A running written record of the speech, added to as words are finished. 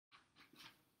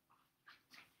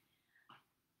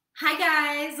Hi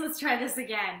guys, let's try this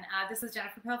again. This is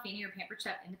Jennifer Pelfini, your Pampered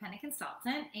Chef Independent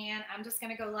Consultant, and I'm just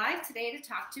going to go live today to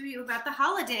talk to you about the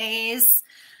holidays.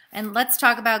 And let's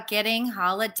talk about getting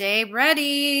holiday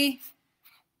ready.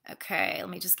 Okay, let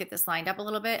me just get this lined up a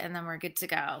little bit and then we're good to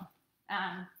go.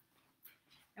 I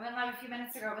went live a few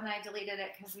minutes ago and then I deleted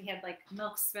it because we had like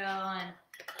milk spill and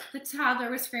the toddler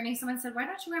was screaming. Someone said, why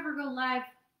don't you ever go live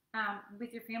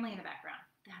with your family in the background?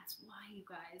 That's why, you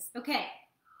guys. Okay.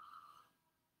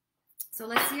 So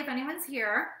let's see if anyone's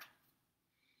here.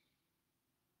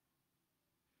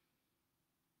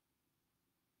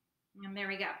 And there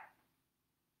we go.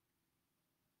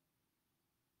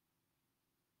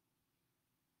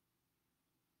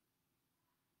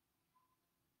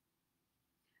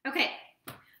 Okay,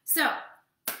 so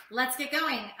let's get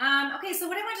going. Okay, so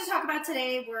what I want to talk about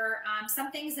today were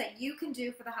some things that you can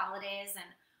do for the holidays and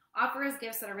offer as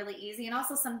gifts that are really easy, and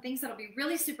also some things that will be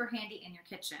really super handy in your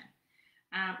kitchen.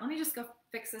 Let me just go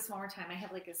fix this one more time. I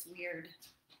have like this weird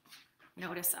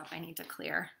notice up I need to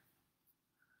clear.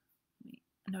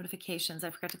 Notifications. I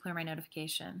forgot to clear my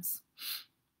notifications.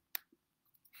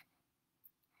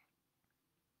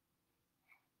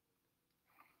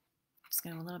 Just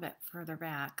going a little bit further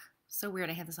back. So weird.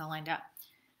 I had this all lined up.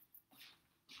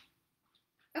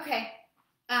 Okay.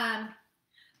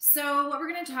 So what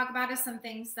we're going to talk about is some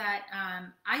things that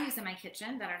I use in my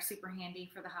kitchen that are super handy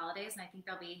for the holidays, and I think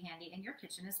they'll be handy in your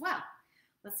kitchen as well.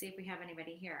 Let's see if we have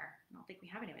anybody here. I don't think we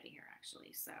have anybody here,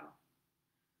 actually, so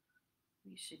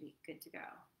we should be good to go.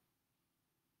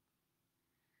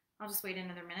 I'll just wait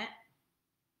another minute,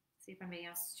 see if anybody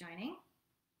else is joining,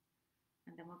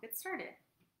 and then we'll get started.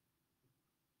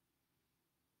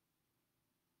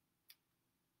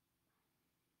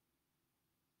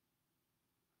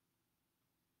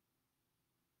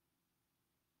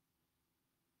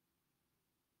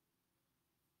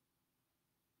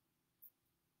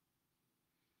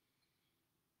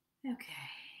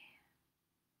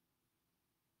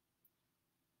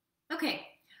 Okay,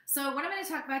 so what I'm going to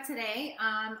talk about today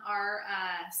are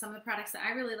some of the products that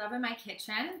I really love in my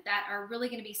kitchen that are really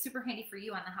going to be super handy for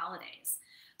you on the holidays.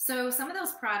 So some of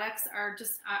those products are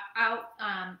just out,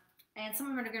 and some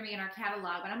of them are going to be in our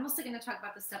catalog, but I'm mostly going to talk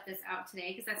about the stuff that's out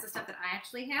today because that's the stuff that I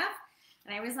actually have.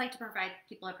 And I always like to provide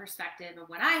people a perspective of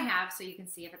what I have so you can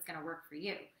see if it's going to work for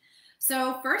you.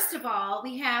 So first of all,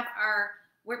 we have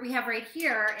what we have right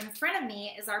here in front of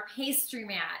me is our pastry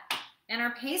mat. And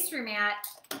our pastry mat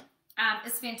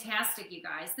is fantastic, you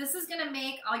guys. This is going to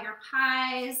make all your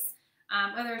pies,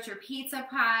 whether it's your pizza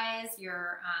pies,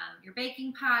 your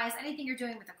baking pies, anything you're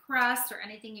doing with a crust or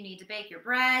anything you need to bake your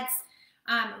breads,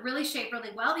 really shape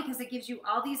really well because it gives you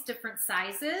all these different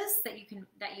sizes that you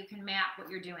can map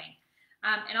what you're doing.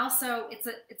 And also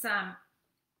it's a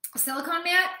silicone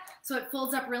mat, so it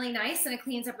folds up really nice and it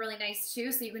cleans up really nice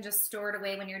too, so you can just store it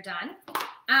away when you're done.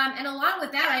 And along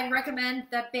with that, I recommend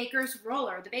the Baker's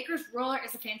Roller. The Baker's Roller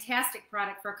is a fantastic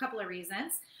product for a couple of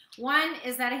reasons. One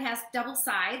is that it has double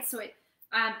sides, so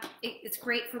it's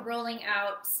great for rolling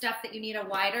out stuff that you need a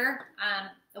wider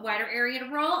area to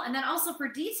roll, and then also for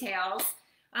details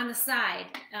on the side.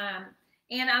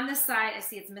 And on this side, I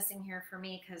see it's missing here for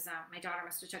me because my daughter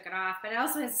must have took it off, but it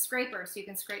also has a scraper, so you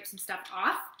can scrape some stuff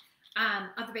off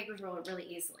of the Baker's Roller really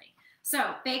easily.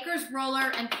 So Baker's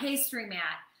Roller and pastry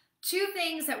mat. Two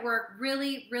things that work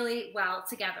really, really well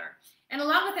together. And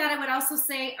along with that, I would also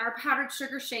say our powdered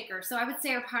sugar shaker. So I would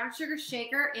say our powdered sugar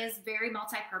shaker is very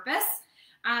multi-purpose.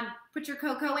 Put your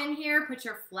cocoa in here, put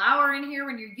your flour in here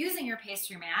when you're using your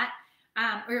pastry mat,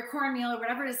 or your cornmeal or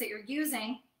whatever it is that you're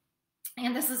using.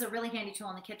 And this is a really handy tool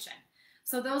in the kitchen.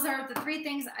 So those are the three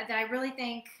things that I really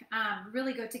think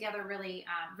really go together really,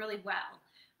 really well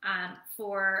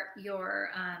for your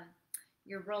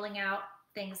rolling out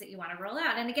things that you want to roll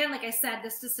out. And again, like I said,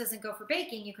 this just doesn't go for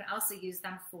baking. You can also use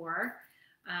them for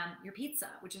your pizza,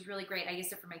 which is really great. I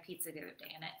used it for my pizza the other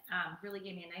day, and it really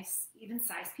gave me a nice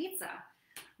even-sized pizza.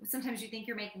 Sometimes you think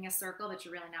you're making a circle, but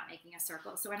you're really not making a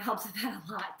circle, so it helps with that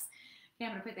a lot. Okay, I'm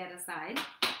going to put that aside.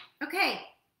 Okay,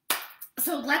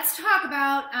 so let's talk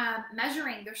about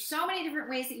measuring. There's so many different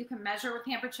ways that you can measure with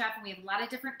Pampered Chef, and we have a lot of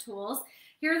different tools.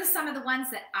 Here are some of the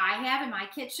ones that I have in my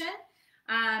kitchen.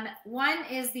 One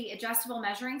is the adjustable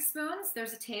measuring spoons.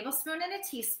 There's a tablespoon and a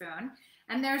teaspoon,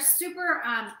 and they're super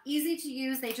easy to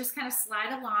use. They just kind of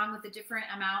slide along with the different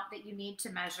amount that you need to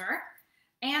measure,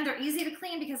 and they're easy to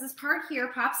clean because this part here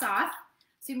pops off,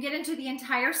 so you can get into the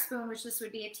entire spoon, which this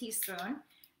would be a teaspoon,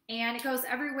 and it goes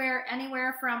everywhere,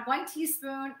 anywhere from one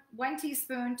teaspoon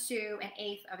to an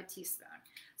eighth of a teaspoon.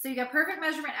 So you get perfect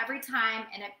measurement every time,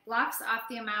 and it blocks off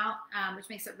the amount, which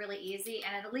makes it really easy,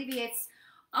 and it alleviates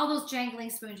all those jangling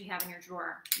spoons you have in your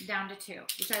drawer, down to 2,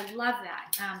 which I love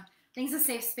that. Things that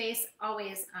save space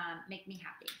always make me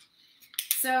happy.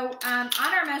 So on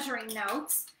our measuring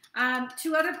notes,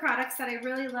 2 other products that I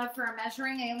really love for our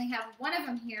measuring. I only have one of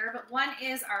them here, but one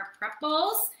is our prep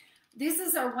bowls. This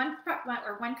is our 1 cup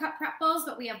prep bowls,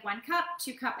 but we have 1 cup,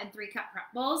 2 cup, and 3 cup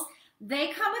prep bowls. They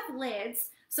come with lids,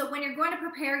 so when you're going to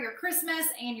prepare your Christmas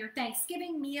and your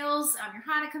Thanksgiving meals, your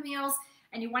Hanukkah meals,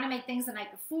 and you want to make things the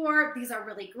night before, these are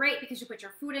really great because you put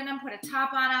your food in them, put a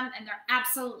top on them, and they're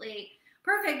absolutely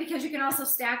perfect because you can also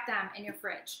stack them in your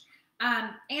fridge.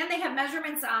 And they have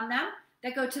measurements on them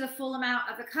that go to the full amount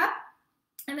of the cup,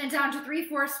 and then down to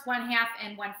 3/4, 1/2,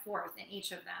 and 1/4 in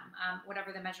each of them,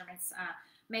 whatever the measurements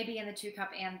may be in the 2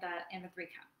 cup and the 3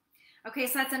 cup. Okay,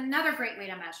 so that's another great way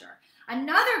to measure.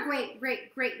 Another great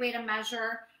way to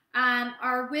measure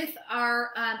are with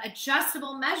our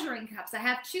adjustable measuring cups. I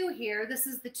have 2 here. This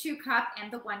is the 2 cup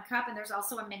and the 1 cup, and there's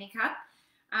also a mini cup.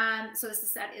 So this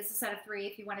is a set of 3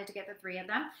 if you wanted to get the 3 of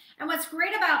them. And what's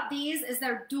great about these is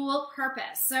they're dual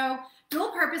purpose. So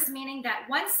dual purpose meaning that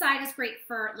one side is great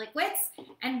for liquids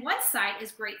and one side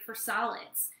is great for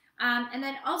solids. And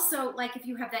then also, like if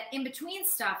you have that in-between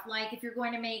stuff, like if you're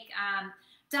going to make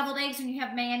deviled eggs and you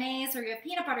have mayonnaise or you have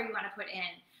peanut butter you want to put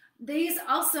in, these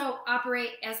also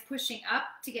operate as pushing up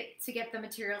to get the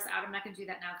materials out. I'm not going to do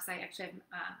that now because I actually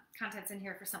have contents in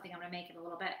here for something I'm going to make in a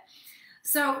little bit.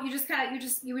 So you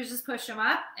would just push them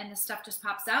up and the stuff just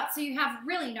pops out. So you have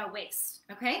really no waste.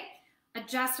 Okay,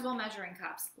 adjustable measuring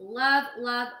cups. Love,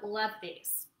 love, love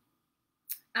these.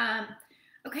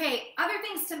 Okay, other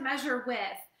things to measure with.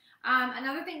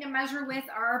 Another thing to measure with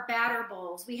are our batter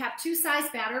bowls. We have 2 size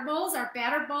batter bowls. Our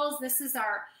batter bowls, this is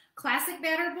our classic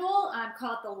batter bowl,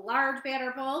 call it the large batter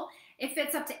bowl. It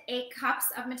fits up to 8 cups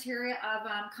of material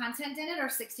content in it, or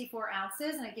 64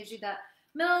 ounces, and it gives you the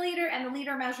milliliter and the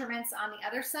liter measurements on the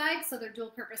other side, so they're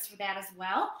dual purpose for that as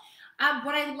well.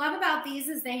 What I love about these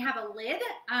is they have a lid,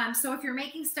 so if you're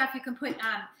making stuff, you can put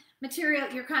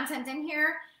your content in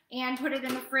here and put it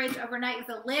in the fridge overnight with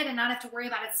a lid and not have to worry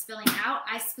about it spilling out.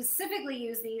 I specifically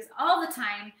use these all the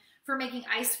time for making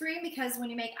ice cream, because when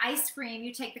you make ice cream,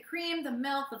 you take the cream, the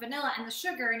milk, the vanilla, and the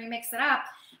sugar, and you mix it up,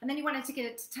 and then you want it to get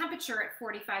it to temperature at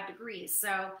 45 degrees.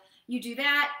 So you do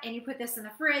that, and you put this in the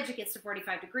fridge, it gets to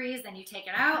 45 degrees, then you take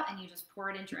it out, and you just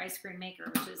pour it into your ice cream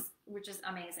maker, which is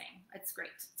amazing. It's great.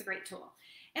 It's a great tool.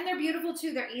 And they're beautiful,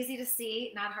 too. They're easy to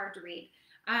see, not hard to read.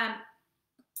 And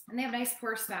they have nice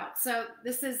pour spout. So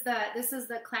this is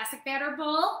the classic batter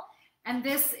bowl, and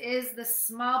this is the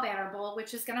small batter bowl,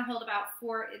 which is going to hold about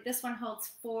 4. This one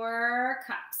holds 4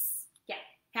 cups. Yeah,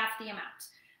 half the amount.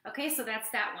 Okay, so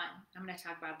that's that one. I'm going to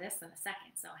talk about this in a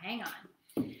second, so hang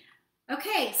on.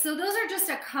 Okay, so those are just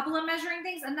a couple of measuring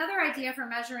things. Another idea for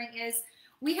measuring is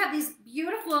we have these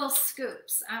beautiful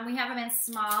scoops. We have them in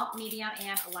small, medium,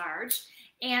 and large.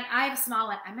 And I have a small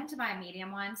one. I meant to buy a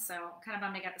medium one, so I'm kind of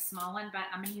bummed I got the small one, but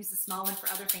I'm going to use the small one for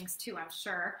other things too, I'm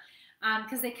sure,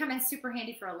 because they come in super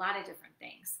handy for a lot of different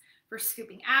things. For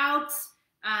scooping out,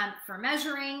 for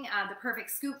measuring, the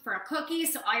perfect scoop for a cookie,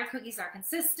 so all your cookies are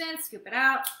consistent. Scoop it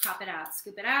out, pop it out,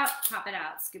 scoop it out, pop it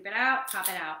out, scoop it out, pop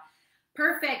it out.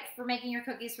 Perfect for making your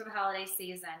cookies for the holiday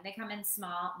season. They come in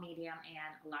small, medium,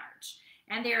 and large.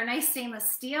 And they are nice stainless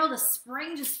steel. The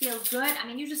spring just feels good. I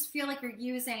mean, you just feel like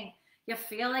you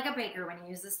feel like a baker when you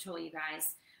use this tool, you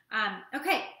guys.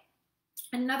 Okay,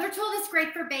 another tool that's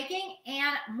great for baking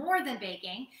and more than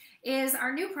baking is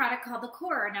our new product called the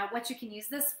Corer. Now, what you can use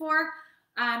this for,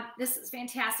 this is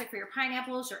fantastic for your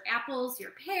pineapples, your apples,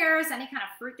 your pears, any kind of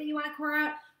fruit that you want to core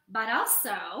out. But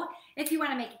also, if you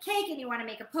want to make a cake and you want to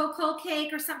make a poke hole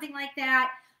cake or something like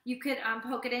that, you could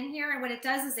poke it in here, and what it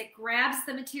does is it grabs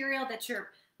the material that you're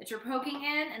poking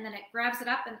in, and then it grabs it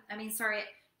up,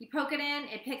 you poke it in,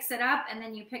 it picks it up, and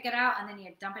then you pick it out, and then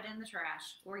you dump it in the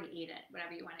trash, or you eat it,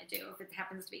 whatever you want to do. If it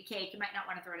happens to be cake, you might not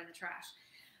want to throw it in the trash.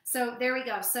 So there we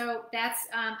go. So that's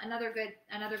another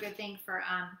good thing for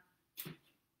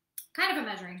kind of a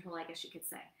measuring tool, I guess you could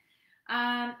say.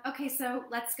 Okay, so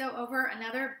let's go over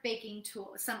another baking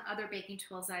tool, some other baking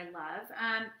tools I love.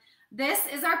 This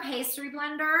is our pastry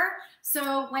blender.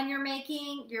 So when you're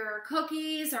making your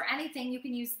cookies or anything, you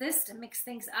can use this to mix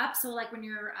things up. So like when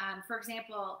you're, for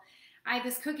example, I have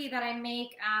this cookie that I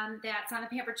make that's on the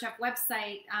Pampered Chef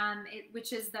website,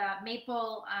 which is the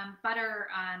maple butter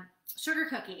sugar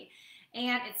cookie.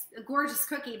 And it's a gorgeous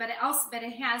cookie, but it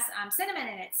has cinnamon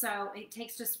in it. So it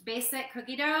takes just basic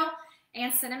cookie dough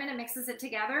and cinnamon and mixes it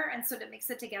together. And so to mix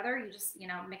it together, you just,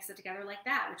 mix it together like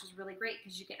that, which is really great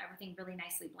because you get everything really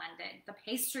nicely blended. The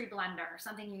pastry blender,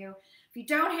 if you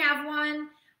don't have one,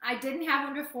 I didn't have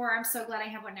one before. I'm so glad I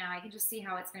have one now. I can just see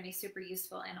how it's going to be super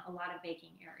useful in a lot of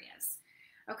baking areas.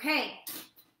 Okay,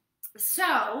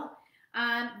 so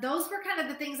those were kind of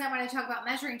the things I want to talk about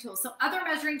measuring tools. So other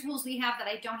measuring tools we have that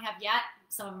I don't have yet,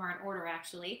 some of them are in order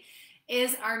actually,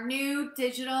 is our new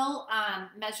digital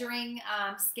measuring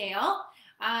scale.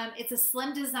 It's a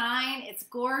slim design. It's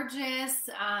gorgeous.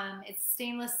 It's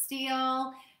stainless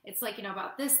steel. It's like,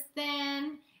 about this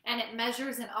thin, and it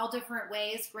measures in all different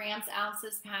ways, grams,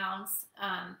 ounces, pounds.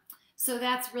 So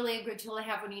that's really a good tool to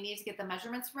have when you need to get the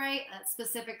measurements right,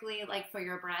 specifically like for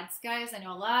your breads, guys. I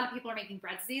know a lot of people are making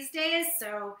breads these days,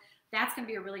 so that's going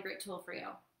to be a really great tool for you.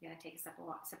 You gotta take a sip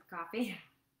of coffee.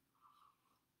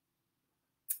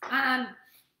 Let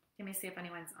me see if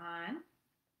anyone's on.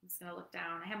 I'm just going to look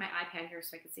down. I have my iPad here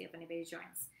so I can see if anybody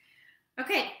joins.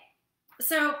 Okay,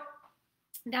 so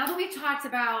now that we've talked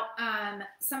about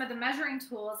some of the measuring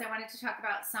tools, I wanted to talk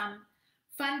about some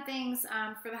fun things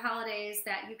for the holidays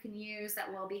that you can use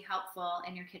that will be helpful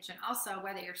in your kitchen also,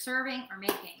 whether you're serving or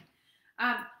making.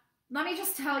 Let me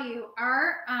just tell you,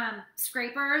 our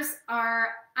scrapers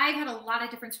I've had a lot of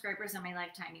different scrapers in my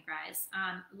lifetime, you guys.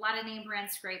 A lot of name brand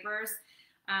scrapers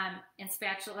and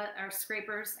spatula, or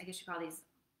scrapers, I guess you call these.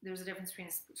 There's a difference between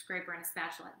a scraper and a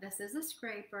spatula. This is a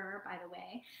scraper, by the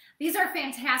way. These are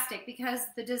fantastic because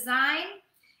the design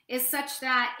is such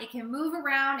that it can move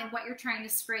around in what you're trying to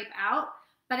scrape out,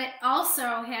 but it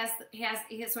also has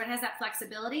that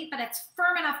flexibility, but it's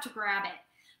firm enough to grab it.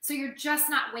 So you're just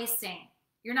not wasting.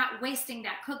 You're not wasting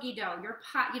that cookie dough, your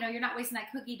pot, you're not wasting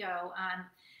that cookie dough on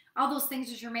all those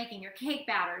things that you're making, your cake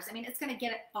batters. I mean, it's going to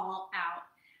get it all out.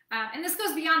 And this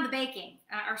goes beyond the baking.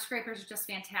 Our scrapers are just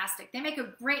fantastic. They make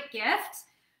a great gift.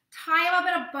 Tie them up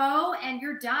in a bow and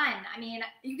you're done. I mean,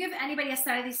 you give anybody a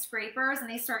set of these scrapers and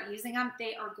they start using them,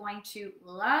 they are going to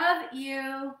love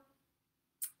you.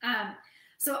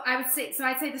 I'd say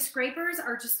the scrapers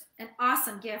are just an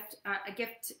awesome gift, a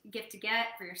gift to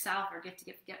get for yourself, or gift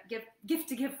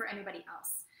to give for anybody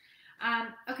else.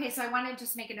 Okay, so I wanted to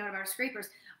just make a note of our scrapers.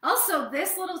 Also,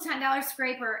 this little $10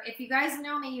 scraper, if you guys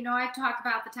know me, you know I've talked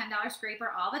about the $10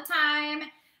 scraper all the time.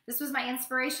 This was my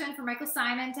inspiration for Michael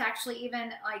Simon to actually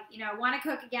even want to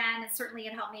cook again, and certainly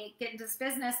it helped me get into this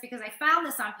business because I found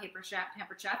this on Pampered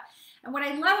Chef. And what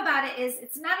I love about it is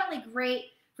it's not only great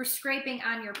for scraping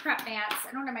on your prep mats.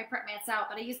 I don't have my prep mats out,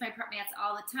 but I use my prep mats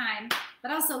all the time.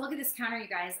 But also, look at this counter, you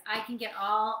guys. I can get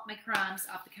all my crumbs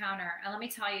off the counter. And let me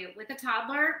tell you, with a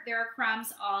toddler, there are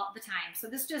crumbs all the time. So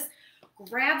this just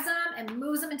grabs them and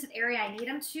moves them into the area I need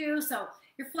them to. So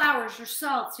your flours, your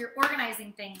salts, you're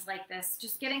organizing things like this,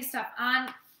 just getting stuff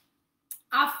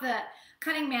off the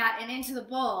cutting mat and into the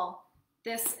bowl.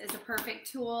 This is a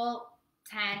perfect tool.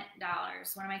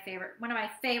 $10. One of my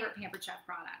favorite Pampered Chef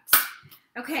products.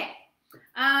 Okay,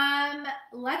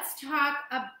 let's talk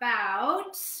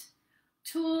about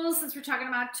tools. Since we're talking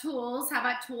about tools, how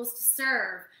about tools to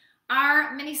serve?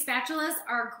 Our mini spatulas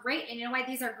are great, and you know why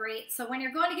these are great? So when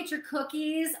you're going to get your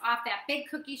cookies off that big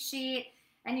cookie sheet,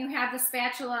 and you have the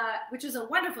spatula, which is a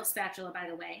wonderful spatula, by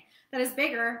the way, that is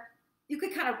bigger, you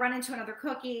could kind of run into another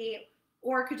cookie,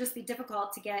 or it could just be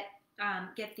difficult to get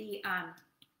the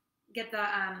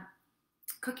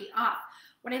cookie off.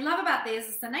 What I love about these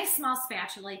is the nice small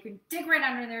spatula. You can dig right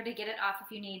under there to get it off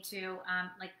if you need to.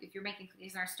 Like if you're making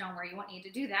cookies in our stoneware, you won't need to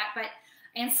do that,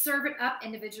 and serve it up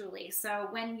individually. So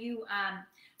when you,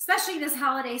 especially this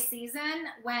holiday season,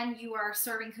 when you are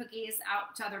serving cookies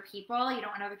out to other people, you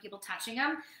don't want other people touching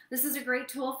them. This is a great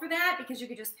tool for that because you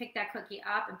could just pick that cookie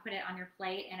up and put it on your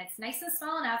plate, and it's nice and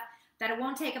small enough that it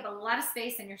won't take up a lot of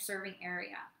space in your serving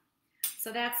area.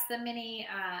 So that's the mini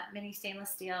stainless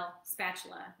steel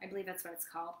spatula. I believe that's what it's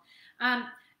called. And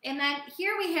then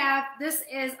here we have, this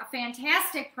is a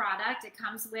fantastic product. It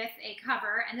comes with a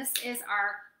cover, and this is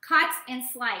our cut and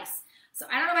slice. So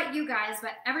I don't know about you guys,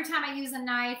 but every time I use a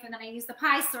knife and then I use the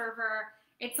pie server,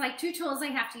 it's like two tools I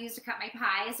have to use to cut my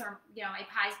pies, or my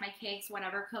pies, my cakes,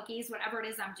 whatever, cookies, whatever it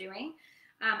is I'm doing.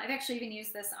 I've actually even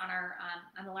used this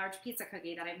on the large pizza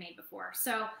cookie that I've made before.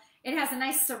 So it has a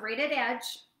nice serrated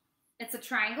edge. It's a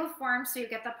triangle form, so you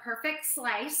get the perfect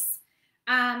slice,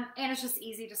 and it's just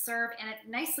easy to serve, and it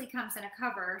nicely comes in a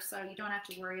cover, so you don't have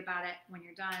to worry about it when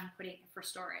you're done putting it for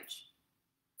storage.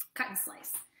 Cut and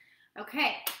slice.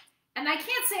 Okay, and I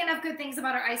can't say enough good things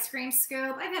about our ice cream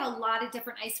scoop. I've had a lot of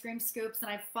different ice cream scoops, and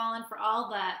I've fallen for all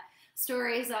the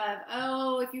stories of,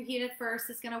 oh, if you heat it first,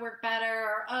 it's going to work better,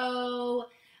 or oh,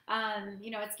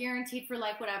 it's guaranteed for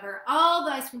life, whatever. All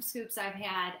the ice cream scoops I've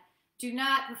had do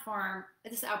not perform.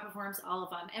 This outperforms all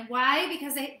of them. And why?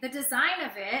 Because the design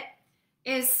of it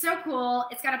is so cool.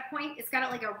 It's got a point, it's got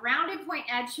like a rounded point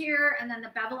edge here, and then the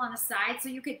bevel on the side. So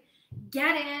you could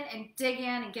get in and dig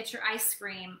in and get your ice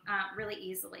cream really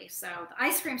easily. So the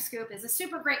ice cream scoop is a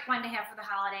super great one to have for the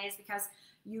holidays because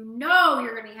you know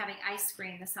you're going to be having ice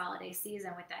cream this holiday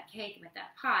season with that cake and with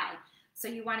that pie. So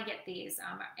you want to get these.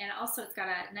 And also it's got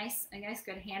a nice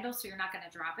good handle so you're not going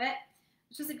to drop it.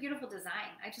 It's just a beautiful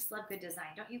design. I just love good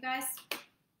design. Don't you guys?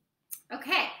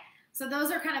 Okay. So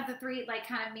those are kind of the three like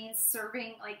kind of main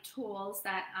serving like tools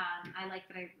that I like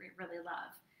that I really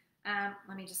love.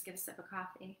 Let me just get a sip of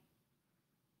coffee.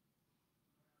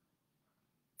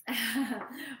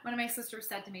 One of my sisters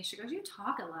said to me, she goes, "You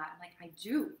talk a lot." I'm like, "I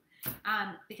do,"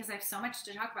 because I have so much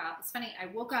to talk about. It's funny. I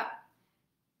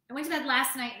went to bed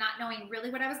last night not knowing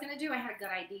really what I was going to do. I had a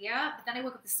good idea, but then I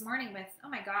woke up this morning with, oh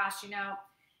my gosh,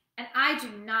 and I do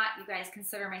not, you guys,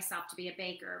 consider myself to be a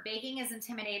baker. Baking is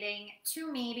intimidating to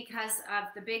me because of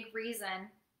the big reason,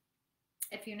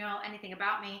 if you know anything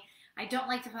about me, I don't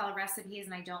like to follow recipes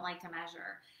and I don't like to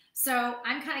measure. So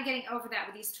I'm kind of getting over that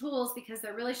with these tools because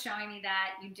they're really showing me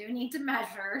that you do need to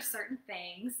measure certain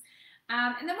things.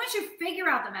 And then once you figure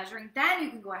out the measuring, then you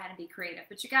can go ahead and be creative.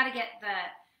 But you got to get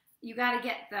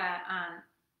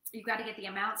the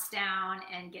amounts down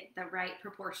and get the right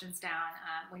proportions down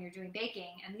when you're doing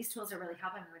baking. And these tools are really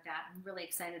helping me with that. I'm really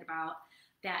excited about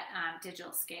that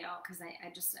digital scale because I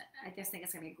just think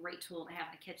it's going to be a great tool to have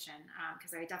in the kitchen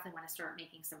because I definitely want to start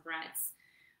making some breads.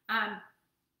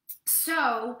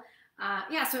 So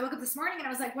I woke up this morning and I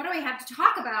was like, what do I have to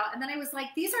talk about? And then I was like,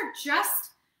 these are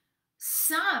just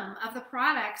some of the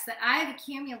products that I've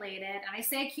accumulated, and I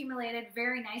say accumulated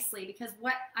very nicely because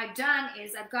what I've done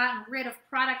is I've gotten rid of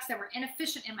products that were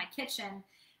inefficient in my kitchen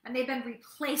and they've been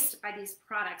replaced by these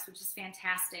products, which is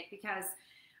fantastic because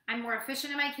I'm more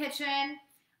efficient in my kitchen.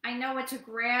 I know what to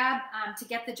grab to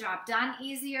get the job done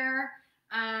easier.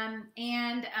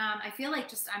 I feel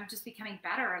like I'm just becoming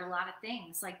better at a lot of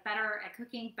things, like better at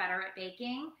cooking, better at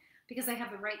baking, because I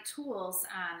have the right tools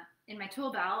in my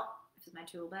tool belt,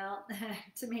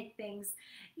 to make things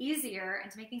easier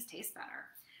and to make things taste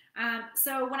better.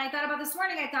 So when I thought about this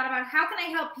morning, I thought about how can I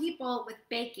help people with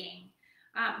baking,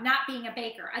 not being a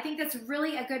baker. I think that's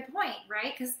really a good point,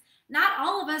 right? Because not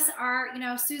all of us are,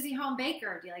 Susie Home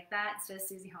Baker. Do you like that? Instead of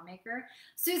Susie Homemaker?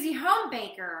 Susie Home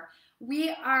Baker. We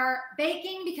are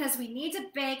baking because we need to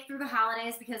bake through the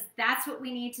holidays because that's what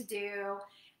we need to do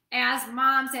as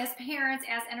moms, as parents,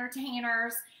 as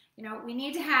entertainers. We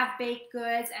need to have baked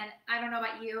goods, and I don't know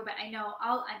about you, but I know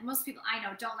most people I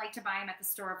know don't like to buy them at the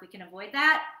store if we can avoid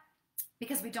that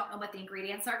because we don't know what the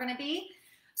ingredients are going to be.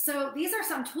 So these are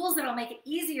some tools that will make it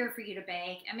easier for you to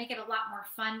bake and make it a lot more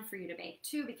fun for you to bake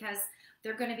too because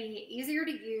they're going to be easier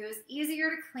to use,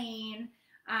 easier to clean.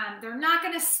 They're not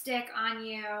going to stick on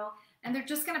you, and they're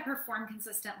just going to perform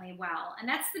consistently well. And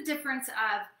that's the difference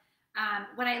of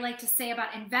what I like to say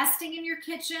about investing in your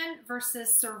kitchen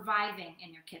versus surviving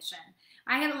in your kitchen.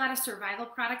 I had a lot of survival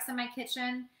products in my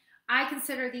kitchen. I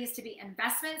consider these to be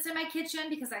investments in my kitchen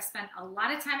because I spent a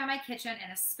lot of time in my kitchen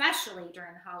and especially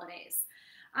during the holidays.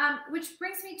 Which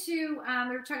brings me to,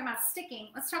 we were talking about sticking.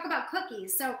 Let's talk about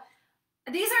cookies. So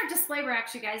these aren't display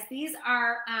racks, you guys. These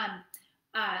are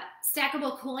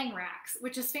stackable cooling racks,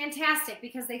 which is fantastic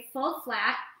because they fold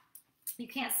flat. You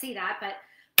can't see that, but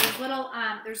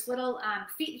there's little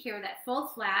feet here that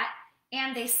fold flat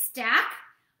and they stack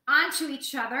onto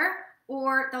each other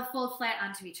or they'll fold flat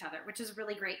onto each other, which is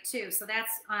really great too. So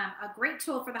that's a great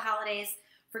tool for the holidays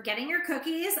for getting your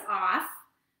cookies off,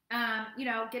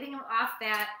 getting them off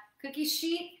that cookie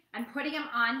sheet and putting them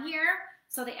on here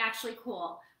so they actually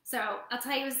cool. So I'll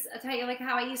tell you like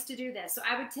how I used to do this. So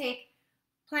I would take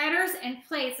platters and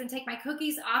plates and take my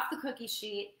cookies off the cookie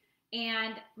sheet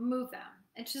and move them.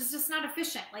 It's just not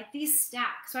efficient. Like these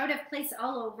stack. So I would have plates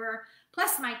all over,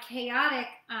 plus my chaotic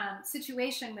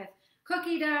situation with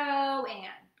cookie dough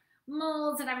and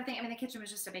molds and everything. I mean, the kitchen was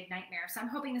just a big nightmare. So I'm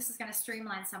hoping this is going to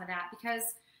streamline some of that because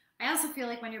I also feel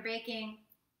like when you're baking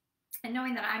and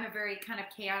knowing that I'm a very kind of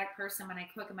chaotic person when I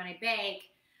cook and when I bake,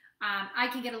 I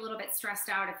can get a little bit stressed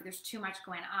out if there's too much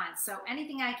going on. So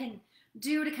anything I can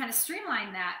do to kind of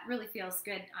streamline that really feels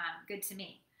good, good to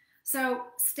me. So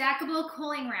stackable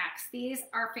cooling racks, these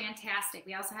are fantastic.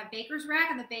 We also have baker's rack,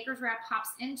 and the baker's rack pops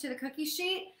into the cookie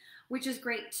sheet, which is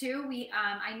great too.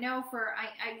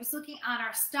 I was looking on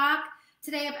our stock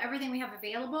today of everything we have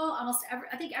available.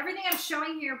 I think everything I'm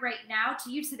showing here right now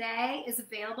to you today is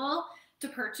available to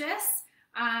purchase.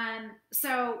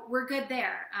 So we're good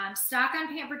there. Stock on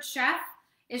Pampered Chef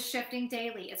is shifting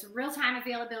daily. It's real-time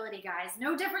availability, guys.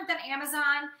 No different than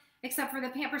Amazon, except for the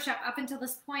Pampered Chef up until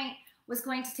this point was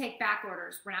going to take back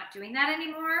orders. We're not doing that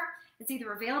anymore. It's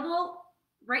either available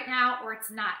right now or it's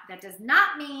not. That does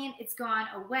not mean it's gone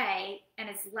away and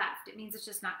it's left. It means it's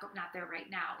just not there right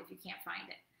now if you can't find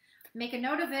it. Make a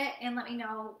note of it and let me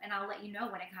know, and I'll let you know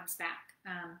when it comes back.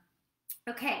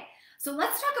 Okay, so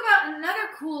let's talk about another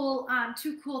cool,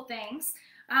 two cool things.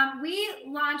 We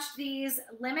launched these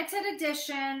limited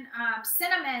edition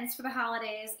cinnamons for the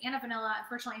holidays and a vanilla.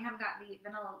 Unfortunately, I haven't got the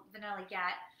vanilla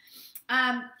yet.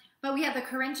 But we have the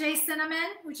Korintje cinnamon,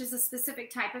 which is a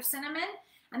specific type of cinnamon.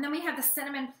 And then we have the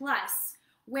Cinnamon Plus,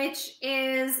 which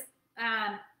is,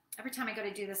 every time I go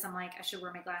to do this, I'm like, I should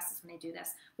wear my glasses when I do this,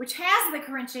 which has the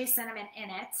Korintje cinnamon in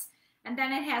it. And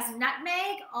then it has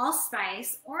nutmeg,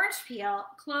 allspice, orange peel,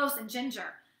 cloves, and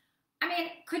ginger. I mean,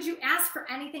 could you ask for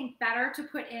anything better to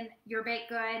put in your baked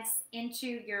goods, into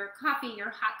your coffee,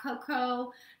 your hot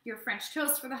cocoa, your French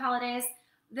toast for the holidays?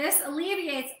 This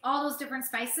alleviates all those different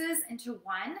spices into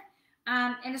one.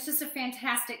 And it's just a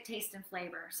fantastic taste and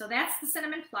flavor. So that's the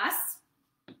Cinnamon Plus.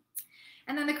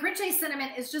 And then the Korintje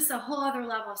cinnamon is just a whole other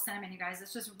level of cinnamon, you guys.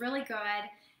 It's just really good.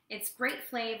 It's great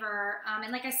flavor.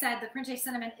 And like I said, the Korintje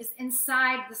cinnamon is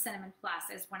inside the Cinnamon Plus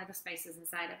as one of the spices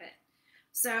inside of it.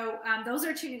 So those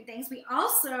are two new things. We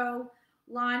also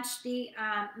launched the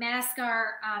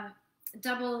Madagascar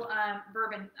double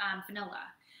bourbon vanilla.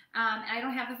 And I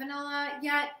don't have the vanilla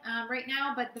yet right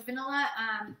now, but the vanilla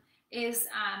is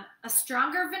a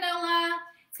stronger vanilla.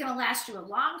 It's going to last you a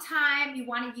long time. You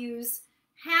want to use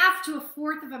half to a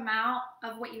fourth of amount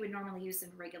of what you would normally use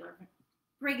in regular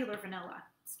vanilla.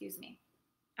 Excuse me.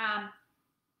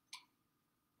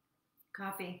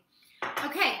 Coffee.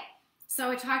 Okay, so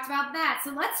we talked about that.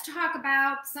 So let's talk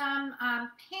about some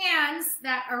pans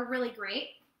that are really great.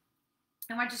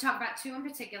 I want to talk about two in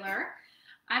particular.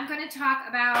 I'm going to talk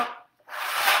about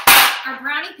our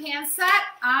brownie pan set.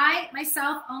 I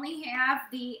myself only have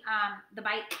the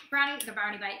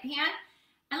brownie bite pan.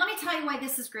 And let me tell you why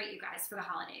this is great, you guys, for the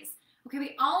holidays. Okay,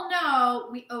 we all know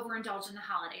we overindulge in the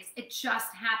holidays. It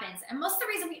just happens. And most of the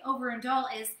reason we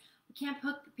overindulge is we can't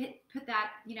put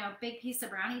that, you know, big piece of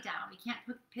brownie down. We can't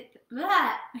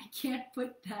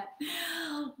put that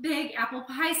big apple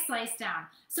pie slice down.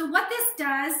 So what this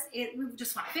does is we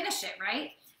just want to finish it,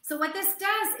 right? So what this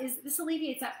does is this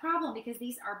alleviates that problem because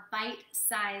these are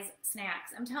bite-sized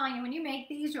snacks. I'm telling you, when you make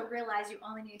these, you'll realize you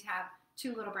only need to have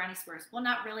 2 little brownie squares. Well,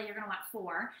 not really. You're going to want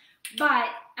 4. But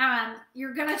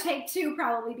you're going to take 2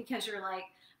 probably because you're like,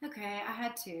 okay, I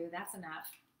had 2. That's enough.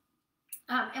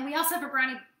 And we also have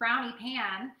a brownie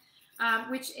pan,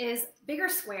 which is bigger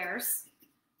squares.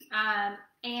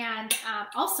 And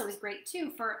also is great,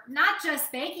 too, for not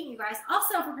just baking, you guys,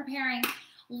 also for preparing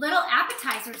little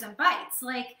appetizers and bites.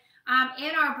 Like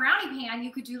in our brownie pan,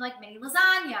 you could do like mini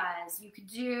lasagnas. You could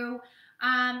do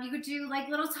like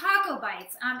little taco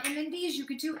bites. And in these, you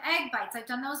could do egg bites. I've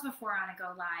done those before on a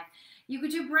Go Live. You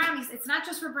could do brownies. It's not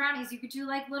just for brownies. You could do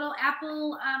like little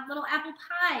apple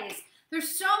pies. There's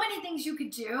so many things you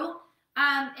could do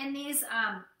in this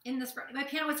brownie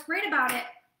pan. What's great about it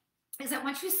is that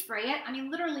once you spray it, I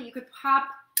mean, literally, you could pop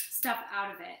stuff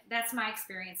out of it. That's my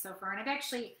experience so far. And I've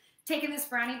actually taken this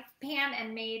brownie pan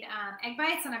and made egg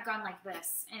bites, and I've gone like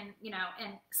this, and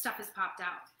and stuff has popped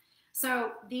out.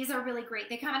 So these are really great.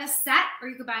 They come in a set, or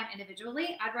you could buy them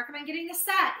individually. I'd recommend getting the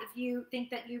set if you think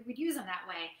that you would use them that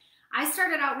way. I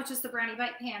started out with just the brownie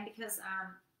bite pan because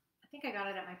I think I got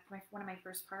it at one of my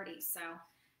first parties. So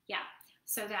yeah,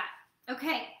 so that.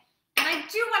 Okay, and I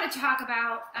do want to talk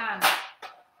about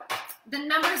the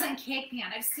numbers and cake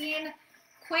pan. I've seen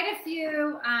quite a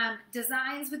few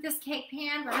designs with this cake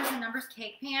pan, letters and numbers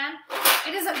cake pan.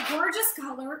 It is a gorgeous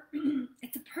color.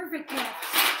 It's a perfect gift.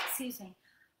 Excuse me.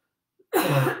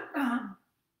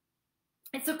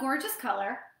 It's a gorgeous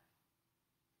color.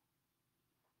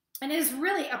 And it is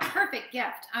really a perfect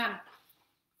gift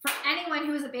for anyone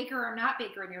who is a baker or not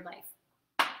baker in your life.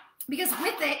 Because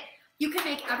with it, you can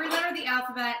make every letter of the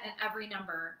alphabet and every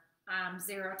number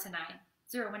 0 to 9.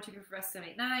 0, 1, 2, 3, 4, 5, 6, 7,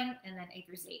 8, 9, and then 8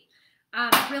 through 8.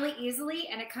 Really easily,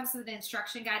 and it comes with an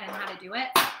instruction guide on how to do it,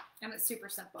 and it's super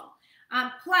simple.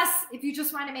 Plus, if you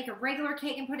just want to make a regular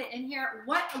cake and put it in here,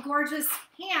 what a gorgeous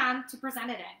pan to present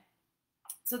it in.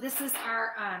 So this is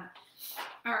our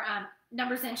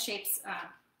numbers and shapes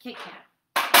cake pan.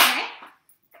 Okay?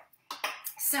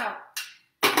 So,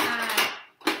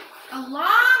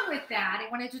 along with that, I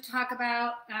wanted to talk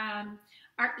about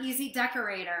our Easy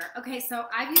Decorator. Okay, so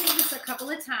I've used this a couple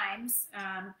of times.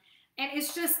 And it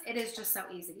is just so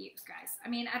easy to use, guys. I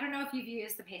mean, I don't know if you've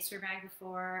used the pastry bag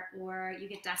before, or you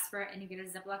get desperate and you get a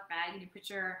Ziploc bag and you put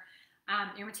your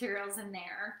materials in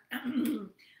there.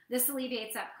 This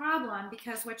alleviates that problem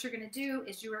because what you're going to do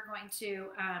is you are going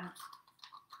to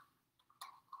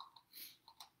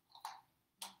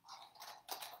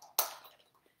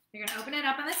You're gonna open it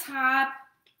up on the top,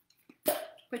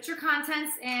 put your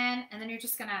contents in, and then you're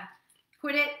just gonna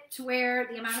put it to where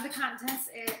the amount of the contents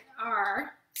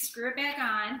are, screw it back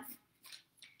on,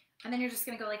 and then you're just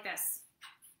gonna go like this.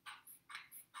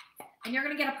 And you're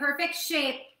gonna get a perfect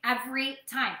shape every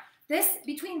time.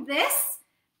 Between this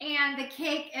and the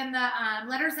cake and the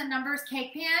letters and numbers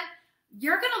cake pan,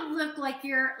 you're gonna look like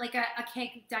you're like a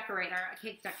cake decorator,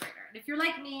 And if you're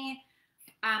like me,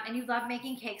 and you love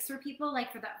making cakes for people, like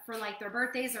for like their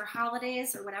birthdays or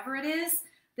holidays or whatever it is,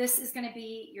 this is going to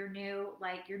be your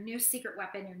new secret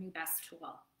weapon, your new best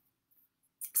tool.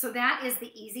 So that is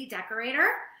the Easy Decorator.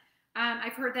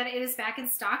 I've heard that it is back in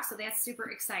stock, so that's super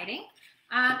exciting.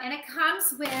 And it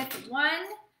comes with 1,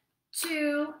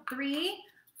 2, 3,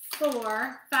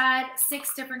 4, 5,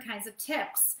 6 different kinds of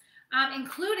tips,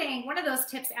 including one of those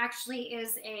tips actually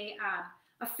is a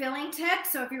filling tip.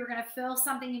 So if you were going to fill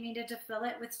something, you needed to fill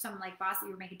it with some like Boston,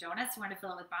 you were making donuts, you want to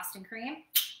fill it with Boston cream.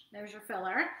 There's your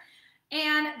filler.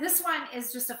 And this one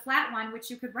is just a flat one,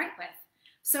 which you could write with.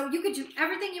 So you could do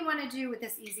everything you want to do with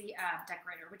this Easy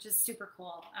Decorator, which is super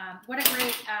cool. What a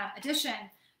great addition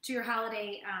to your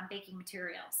holiday baking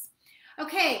materials.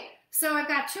 Okay, so I've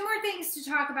got 2 more things to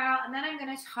talk about, and then I'm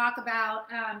going to talk about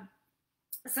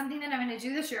something that I'm going to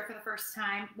do this year for the first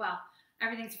time. Well,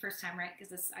 everything's the first time, right?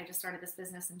 Because I just started this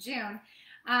business in June.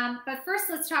 But first,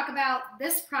 let's talk about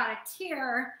this product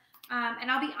here.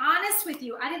 And I'll be honest with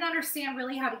you, I didn't understand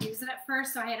really how to use it at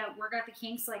first, so I had to work out the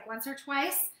kinks like once or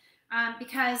twice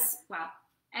because, well,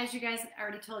 as you guys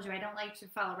already told you, I don't like to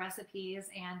follow recipes,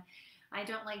 and I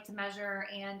don't like to measure,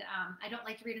 and I don't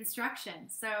like to read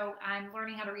instructions. So I'm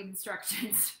learning how to read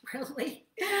instructions, really.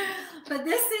 But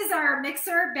this is our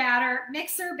batter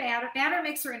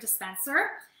mixer, and dispenser.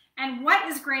 And what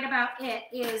is great about it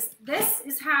is this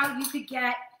is how you could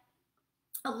get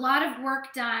a lot of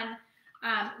work done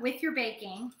with your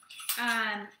baking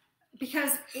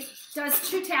because it does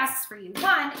 2 tasks for you.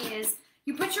 One is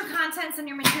you put your contents and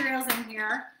your materials in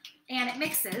here and it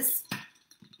mixes.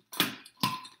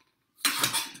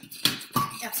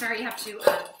 I'm sorry, you have to,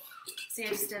 see I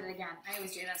just did it again. I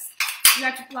always do this. You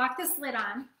have to lock this lid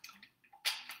on,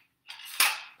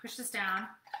 push this down,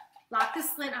 lock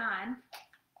this lid on,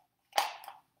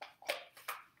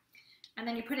 and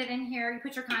then you put it in here, you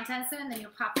put your contents in, and then you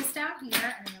pop this down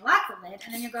here, and then you lock the lid,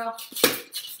 and then you go.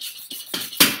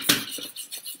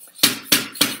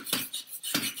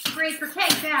 Great for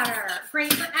cake batter,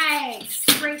 great for eggs,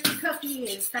 great for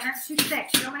cookies that aren't too thick.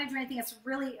 You don't want to do anything that's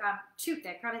really too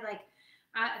thick, probably like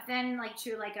then like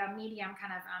to like a medium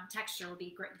kind of texture would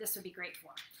be great. This would be great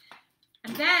for.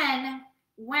 And then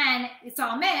when it's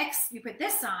all mixed, you put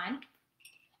this on,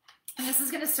 and this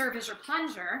is going to serve as your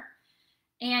plunger.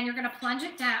 And you're going to plunge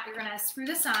it down. You're going to screw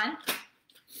this on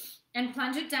and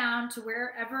plunge it down to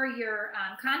wherever your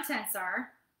contents are.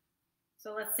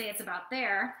 So let's say it's about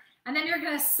there. And then you're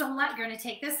going to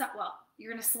take this up. Well,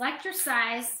 you're going to select your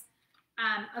size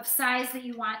that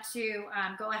you want to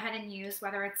go ahead and use,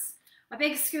 whether it's a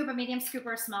big scoop, a medium scoop,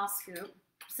 or a small scoop,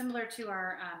 similar to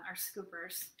our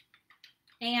scoopers.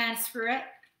 And screw it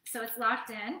so it's locked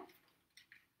in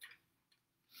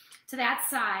to that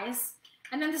size.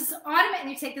 And then this is automatic, and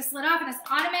you take this lid off, and it's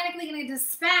automatically going to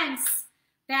dispense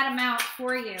that amount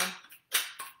for you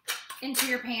into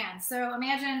your pan. So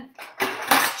imagine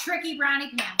this tricky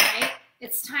brownie pan, right?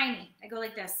 It's tiny. I go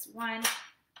like this. 1,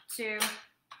 2,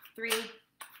 3,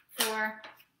 4,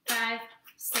 5,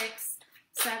 6,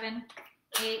 7,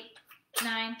 8,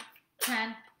 9,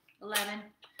 10, 11,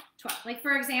 12. Like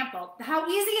for example, how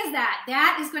easy is that?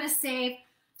 That is going to save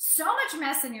so much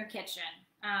mess in your kitchen.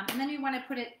 And then you want to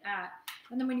put it,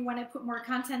 and then when you want to put more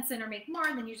contents in or make more,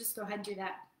 then you just go ahead and do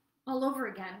that all over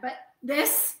again. But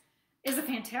this is a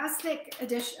fantastic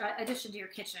addition to your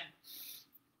kitchen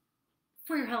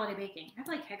for your holiday baking. I have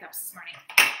like hiccups this morning.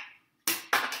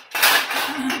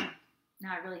 No,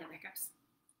 I really have hiccups.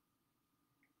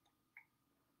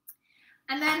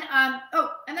 And then, and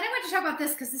then I want to talk about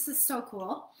this because this is so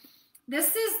cool.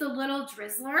 This is the little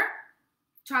drizzler,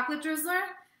 chocolate drizzler.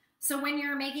 So when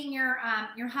you're making your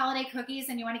holiday cookies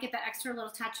and you want to get that extra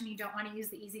little touch and you don't want to use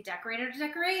the Easy Decorator to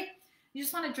decorate, you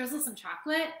just want to drizzle some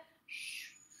chocolate.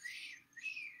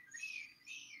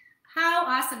 How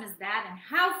awesome is that, and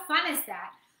how fun is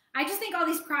that? I just think all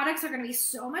these products are going to be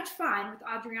so much fun with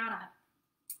Adriana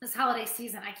this holiday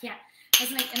season. I can't,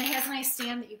 and it has a nice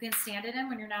stand that you can stand it in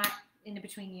when you're not in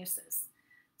between uses.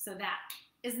 So that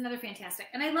is another fantastic.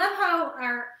 And I love how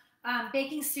our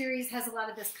baking series has a lot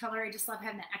of this color. I just love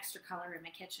having that extra color in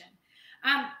my kitchen.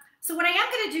 So what I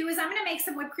am going to do is I'm going to make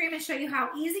some whipped cream and show you how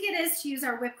easy it is to use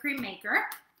our whipped cream maker.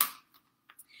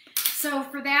 So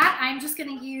for that, I'm just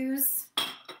going to use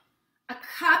a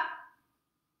cup.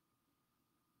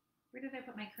 Where did I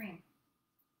put my cream?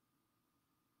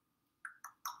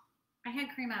 I had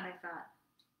cream out, I thought.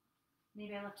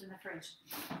 Maybe I left it in the fridge.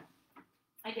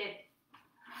 I did.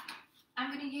 I'm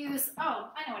going to use, oh,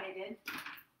 I know what I did.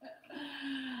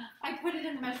 I put it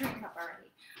in the measuring cup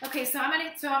already. Okay, so I'm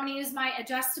gonna use my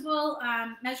adjustable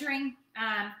measuring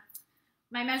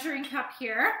cup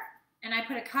here, and I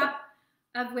put a cup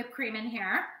of whipped cream in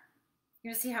here.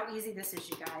 You're gonna see how easy this is,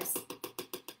 you guys.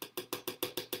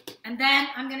 And then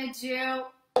I'm gonna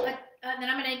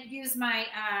use my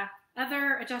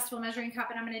other adjustable measuring cup,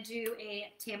 and I'm gonna do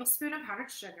a tablespoon of powdered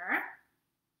sugar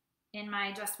in my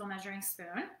adjustable measuring spoon.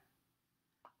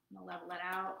 I'm gonna level it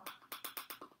out.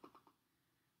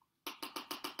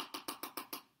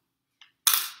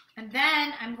 And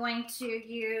then I'm going to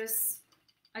use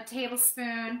a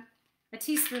teaspoon of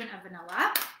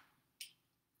vanilla.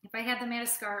 If I had the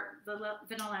Madagascar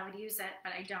vanilla, I would use it,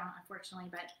 but I don't, unfortunately,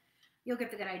 but you'll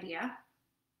get the good idea.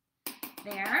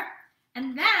 There.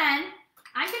 And then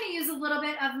I'm going to use a little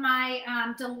bit of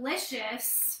my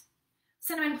delicious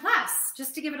Cinnamon Plus,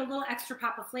 just to give it a little extra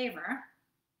pop of flavor.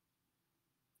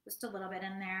 Just a little bit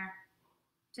in there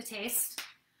to taste,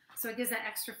 so it gives that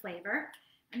extra flavor.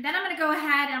 And then I'm going to go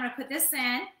ahead and I'm going to put this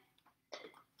in,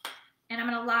 and I'm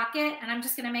going to lock it, and I'm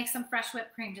just going to make some fresh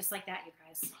whipped cream just like that, you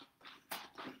guys.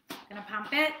 I'm going to pump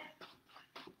it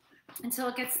until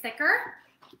it gets thicker.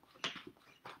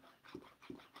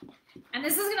 And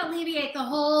this is going to alleviate the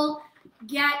whole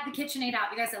get the KitchenAid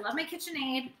out. You guys, I love my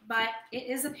KitchenAid, but it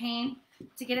is a pain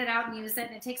to get it out and use it,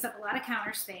 and it takes up a lot of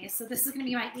counter space. So this is going to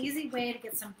be my easy way to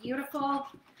get some beautiful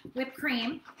whipped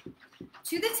cream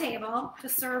to the table to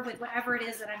serve with whatever it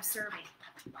is that I'm serving.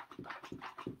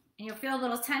 And you'll feel a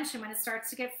little tension when it starts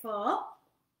to get full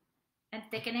and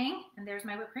thickening. And there's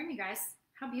my whipped cream, you guys.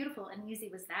 How beautiful and easy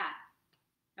was that?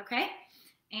 Okay,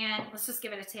 and let's just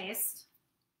give it a taste.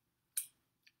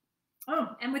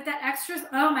 Oh, and with that extra,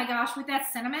 oh my gosh, with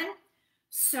that cinnamon,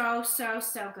 so, so,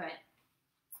 so good.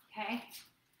 Okay,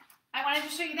 I wanted to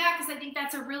show you that because I think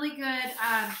that's a really good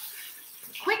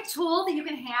quick tool that you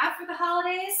can have for the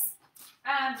holidays.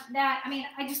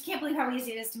 I just can't believe how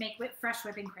easy it is to make fresh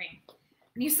whipping cream.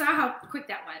 And you saw how quick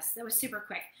that was. That was super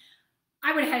quick.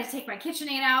 I would have had to take my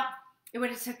KitchenAid out. It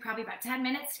would have took probably about 10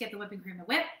 minutes to get the whipping cream to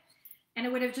whip. And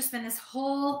it would have just been this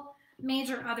whole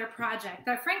major other project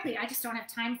that, frankly, I just don't have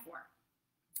time for.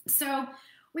 So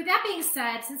with that being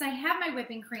said, since I have my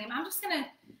whipping cream, I'm just going to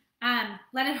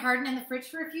let it harden in the fridge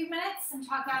for a few minutes and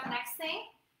talk about the next thing.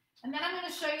 And then I'm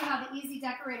going to show you how the Easy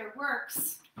Decorator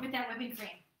works with that whipping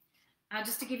cream,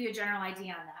 just to give you a general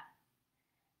idea on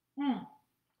that.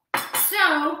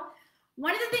 So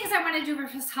one of the things I want to do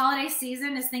for this holiday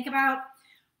season is think about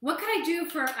what could I do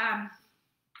for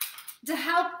to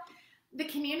help the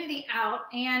community out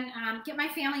and get my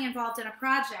family involved in a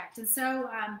project. And so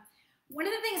one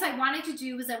of the things I wanted to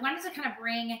do was I wanted to kind of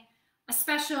bring a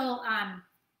special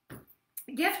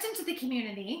gift into the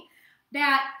community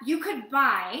that you could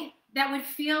buy that would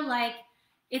feel like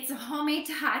it's a homemade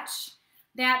touch,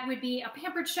 that would be a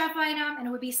Pampered Chef item, and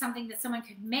it would be something that someone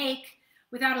could make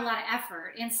without a lot of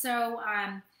effort. And so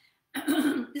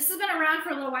this has been around for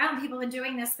a little while, and people have been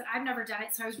doing this, but I've never done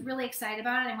it, so I was really excited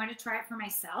about it. I wanted to try it for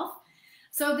myself.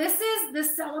 So this is the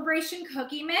Celebration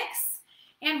Cookie Mix.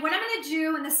 And what I'm going to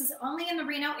do, and this is only in the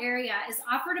Reno area, is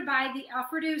offer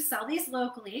to sell these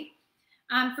locally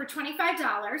for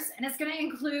 $25, and it's going to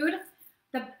include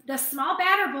the small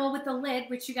batter bowl with the lid,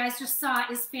 which you guys just saw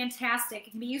is fantastic.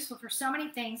 It can be useful for so many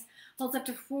things. Holds up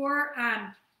to 4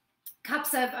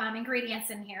 cups of ingredients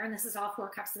in here, and this is all 4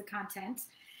 cups of the content.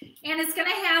 And it's going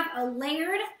to have a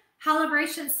layered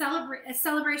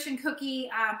celebration cookie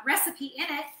recipe in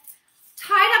it,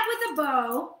 tied up with a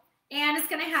bow, and it's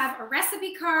going to have a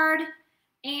recipe card,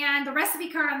 and the recipe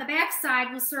card on the back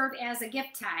side will serve as a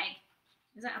gift tag.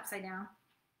 Is that upside down?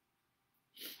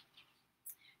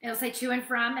 It'll say to and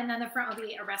from, and then the front will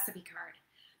be a recipe card.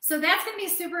 So that's going to be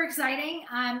super exciting.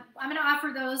 I'm going to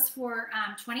offer those for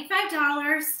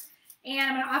 $25, and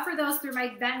I'm going to offer those through my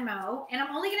Venmo, and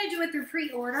I'm only going to do it through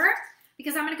pre-order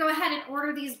because I'm going to go ahead and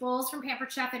order these bowls from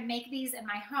Pampered Chef and make these in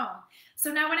my home.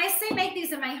 So now when I say make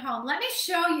these in my home, let me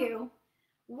show you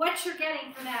what you're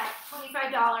getting for that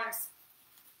 $25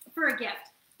 for a gift.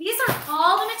 These are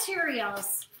all the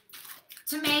materials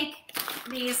to make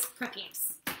these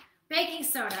cookies. Baking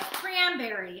soda,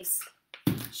 cranberries,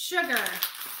 sugar,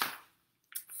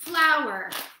 flour,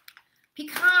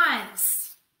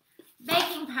 pecans,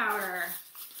 baking powder,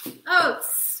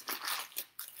 oats,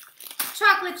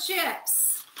 chocolate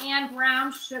chips, and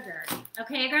brown sugar.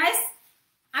 Okay, guys?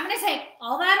 I'm going to take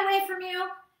all that away from you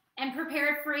and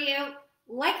prepare it for you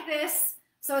like this,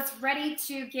 so it's ready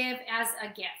to give as a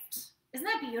gift. Isn't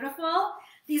that beautiful?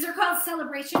 These are called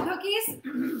celebration cookies.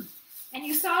 And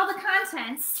you saw the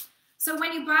contents. So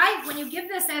when you give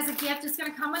this as a gift, it's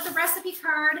going to come with the recipe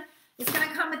card. It's going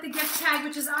to come with the gift tag,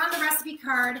 which is on the recipe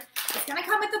card. It's going to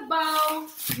come with the bow.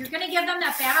 You're going to give them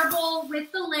that batter bowl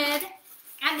with the lid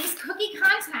and these cookie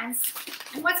contents.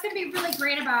 And what's going to be really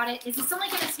great about it is it's only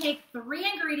going to take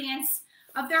 3 ingredients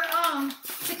of their own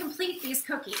to complete these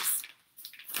cookies.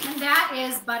 And that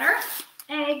is butter,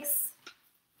 eggs,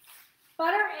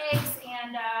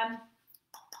 and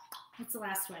what's the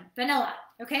last one? Vanilla,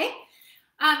 okay?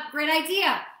 Great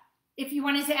idea. If you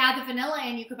wanted to add the vanilla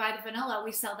in, you could buy the vanilla.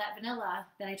 We sell that vanilla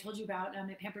that I told you about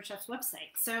at Pampered Chef's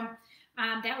website. So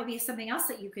that would be something else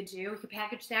that you could do. You could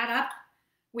package that up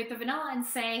with the vanilla and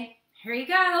say, here you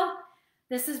go.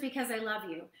 This is because I love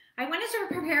you. I wanted to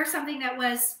prepare something that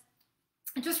was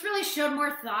just really showed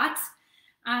more thought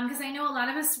because I know a lot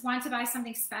of us want to buy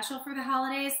something special for the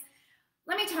holidays.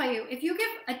 Let me tell you, if you give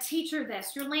a teacher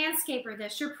this, your landscaper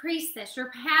this, your priest this,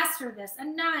 your pastor this, a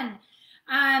nun,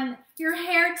 your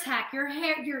hair tech, your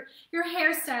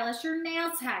hairstylist, your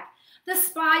nail tech, the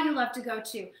spa you love to go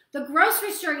to, the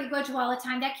grocery store you go to all the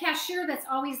time, that cashier that's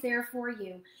always there for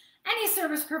you, any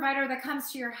service provider that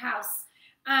comes to your house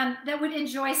that would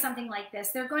enjoy something like this.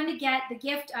 They're going to get the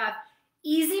gift of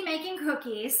easy making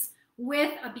cookies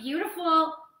with a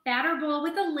beautiful batter bowl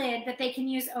with a lid that they can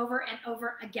use over and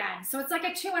over again. So it's like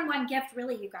a 2-in-1 gift,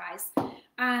 really, you guys.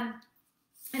 And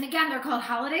again, they're called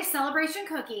Holiday Celebration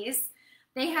Cookies.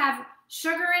 They have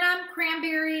sugar in them,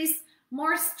 cranberries,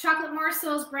 chocolate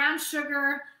morsels, brown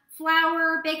sugar,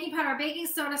 flour, baking powder, baking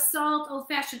soda, salt,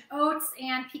 old-fashioned oats,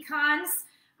 and pecans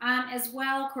as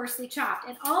well, coarsely chopped.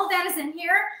 And all of that is in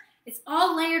here. It's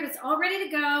all layered. It's all ready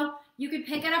to go. You could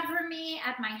pick it up from me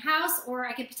at my house, or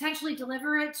I could potentially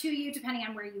deliver it to you depending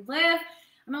on where you live.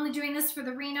 I'm only doing this for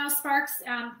the Reno, Sparks,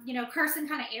 Carson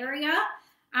kind of area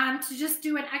to just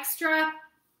do an extra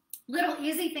little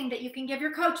easy thing that you can give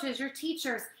your coaches, your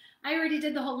teachers. I already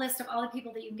did the whole list of all the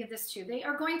people that you can give this to. They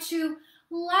are going to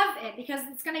love it because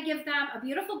it's going to give them a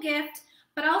beautiful gift,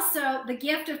 but also the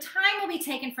gift of time will be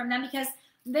taken from them because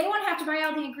they won't have to buy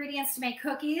all the ingredients to make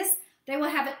cookies. They will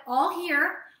have it all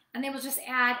here, and they will just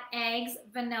add eggs,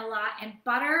 vanilla, and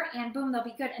butter, and boom, they'll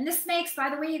be good. And this makes, by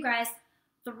the way, you guys,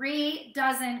 3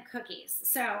 dozen cookies.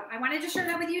 So I wanted to share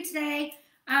that with you today.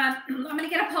 I'm going to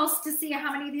get a pulse to see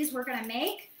how many of these we're going to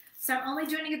make. So I'm only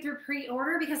doing it through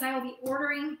pre-order because I will be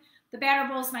ordering the batter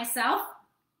bowls myself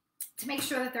to make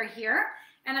sure that they're here.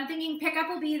 And I'm thinking pickup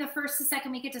will be the 1st to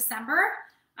 2nd week of December.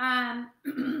 And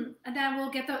then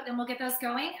we'll get those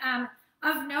going.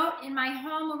 Of note, in my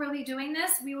home where we'll be doing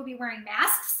this, we will be wearing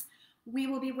masks, we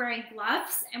will be wearing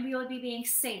gloves, and we will be being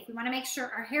safe. We want to make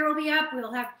sure our hair will be up.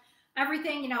 We'll have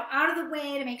everything, out of the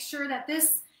way to make sure that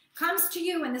this comes to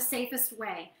you in the safest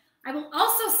way. I will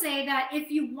also say that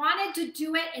if you wanted to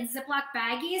do it in Ziploc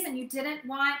baggies and you didn't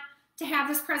want to have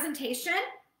this presentation,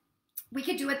 we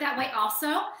could do it that way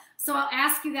also. So I'll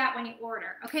ask you that when you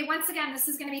order. Okay, once again, this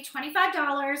is going to be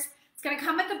 $25. It's going to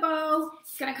come with the bow.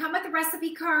 It's going to come with the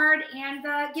recipe card and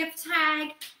the gift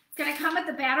tag. It's going to come with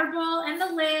the batter bowl and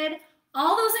the lid.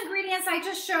 All those ingredients I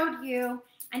just showed you,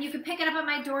 and you can pick it up at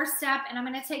my doorstep, and I'm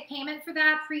going to take payment for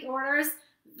that, pre-orders,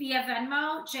 via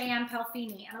Venmo, JM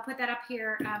Pelfini, and I'll put that up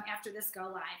here after this go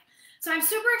live. So I'm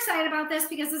super excited about this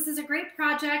because this is a great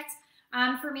project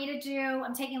for me to do.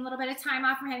 I'm taking a little bit of time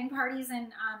off from having parties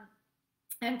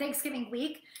and Thanksgiving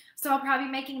week, so I'll probably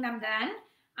be making them then.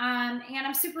 And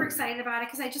I'm super excited about it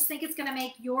because I just think it's going to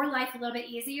make your life a little bit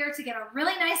easier to get a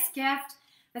really nice gift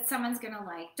that someone's going to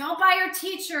like. Don't buy your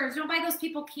teachers. Don't buy those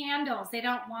people candles. They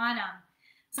don't want them.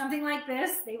 Something like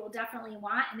this, they will definitely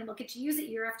want, and they will get to use it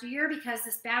year after year because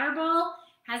this batter bowl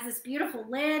has this beautiful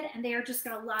lid, and they are just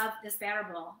going to love this batter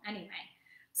bowl anyway.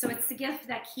 So it's the gift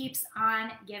that keeps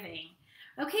on giving.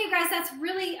 Okay, you guys, that's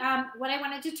really what I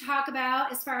wanted to talk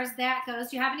about as far as that goes.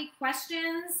 Do you have any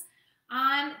questions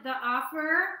on the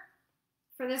offer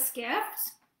for this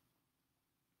gift?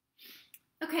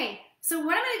 Okay, so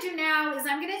what I'm going to do now is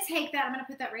I'm going to take that, I'm going to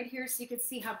put that right here so you can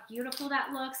see how beautiful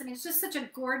that looks. I mean, it's just such a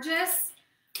gorgeous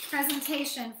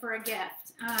presentation for a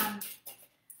gift.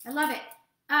 I love it.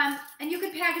 And you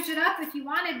could package it up if you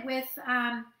wanted with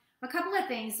a couple of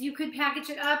things. You could package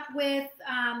it up with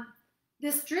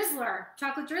this Drizzler,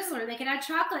 chocolate Drizzler. They could add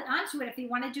chocolate onto it if you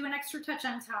want to do an extra touch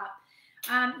on top.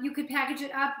 You could package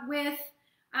it up with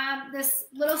this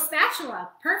little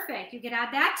spatula. Perfect. You could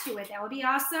add that to it. That would be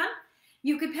awesome.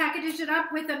 You could package it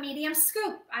up with a medium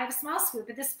scoop. I have a small scoop,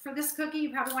 but for this cookie,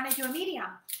 you probably want to do a medium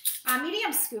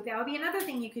scoop. That would be another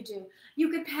thing you could do. You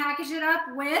could package it up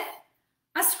with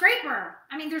a scraper.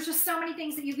 I mean, there's just so many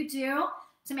things that you could do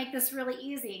to make this really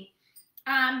easy.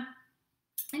 And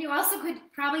you also could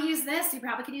probably use this. You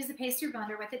probably could use the pastry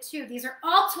blender with it too. These are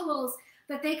all tools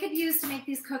that they could use to make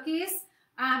these cookies.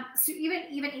 So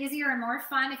even easier and more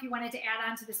fun if you wanted to add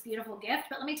on to this beautiful gift.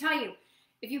 But let me tell you,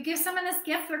 if you give someone this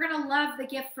gift, they're going to love the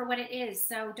gift for what it is.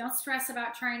 So don't stress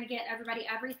about trying to get everybody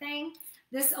everything.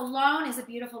 This alone is a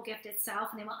beautiful gift itself,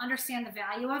 and they will understand the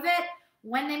value of it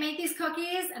when they make these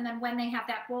cookies and then when they have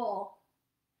that bowl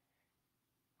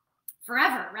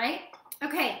forever, right?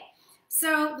 Okay,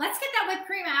 so let's get that whipped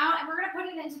cream out, and we're going to put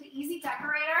it into the Easy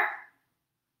Decorator.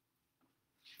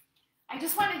 I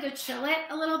just wanted to chill it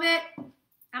a little bit.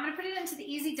 I'm going to put it into the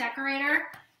Easy Decorator,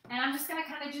 and I'm just going to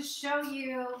kind of just show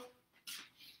you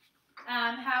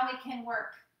how it can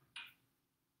work.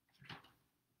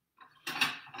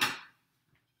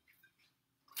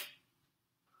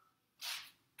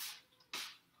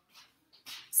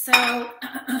 So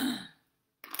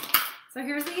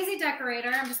here's the Easy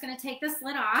Decorator. I'm just going to take this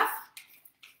lid off.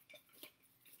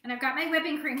 And I've got my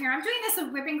whipping cream here. I'm doing this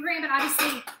with whipping cream, but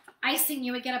obviously icing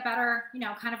you would get a better,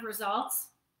 kind of result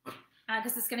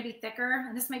because it's going to be thicker.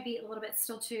 And this might be a little bit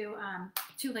still too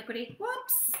liquidy.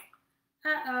 Whoops.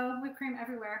 Uh-oh, whipped cream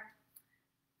everywhere.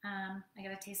 I got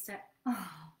to taste it.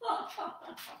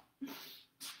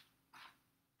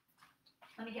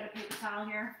 Let me get a paper towel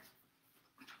here.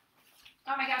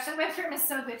 Oh my gosh, that whipped cream is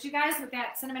so good, you guys, with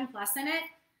that cinnamon plus in it.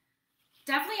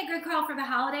 Definitely a good call for the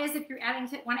holidays if you're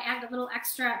want to add a little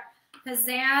extra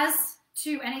pizzazz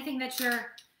to anything that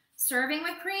you're serving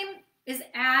with cream, is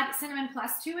add cinnamon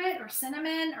plus to it, or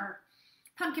cinnamon, or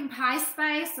pumpkin pie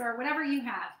spice, or whatever you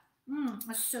have.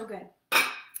 That's so good.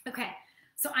 Okay,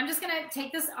 so I'm just going to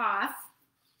take this off,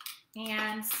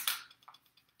 and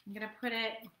I'm going to put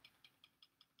it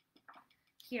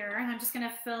here, and I'm just going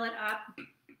to fill it up.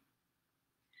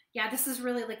 Yeah, this is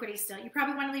really liquidy still. You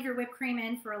probably want to leave your whipped cream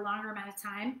in for a longer amount of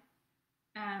time.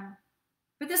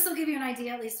 But this will give you an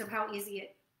idea at least of how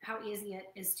easy it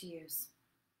is to use.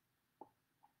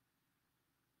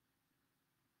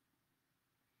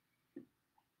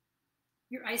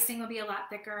 Your icing will be a lot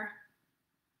thicker.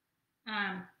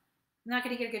 I'm not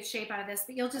going to get a good shape out of this,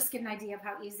 but you'll just get an idea of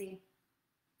how easy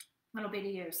it'll be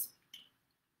to use.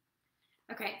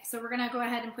 Okay, so we're going to go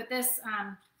ahead and put this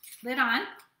lid on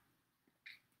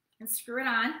and screw it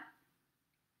on.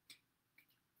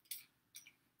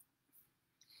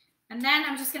 And then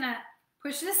I'm just going to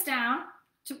push this down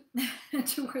to,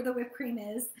 to where the whipped cream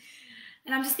is.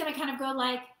 And I'm just going to kind of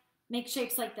go make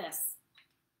shapes like this.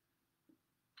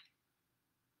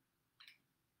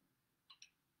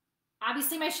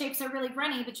 Obviously my shapes are really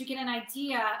runny, but you get an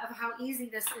idea of how easy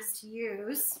this is to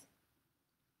use.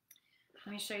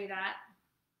 Let me show you that.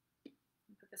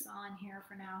 Put this all in here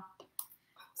for now.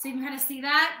 So you can kind of see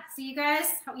that. See, you guys,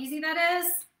 how easy that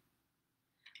is?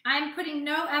 I'm putting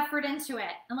no effort into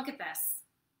it. And look at this.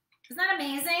 Isn't that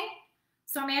amazing?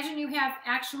 So imagine you have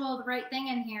the right thing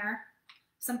in here,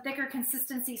 some thicker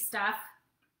consistency stuff.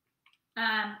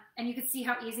 And you can see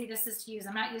how easy this is to use.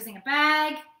 I'm not using a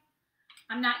bag.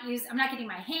 I'm not getting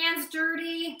my hands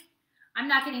dirty. I'm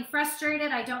not getting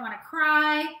frustrated. I don't want to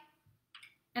cry.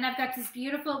 And I've got these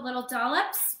beautiful little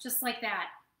dollops, just like that.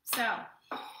 So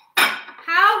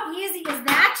how easy is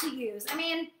that to use? I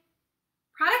mean,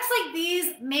 products like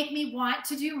these make me want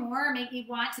to do more, make me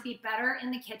want to be better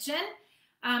in the kitchen.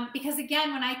 Because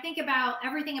again, when I think about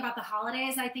everything about the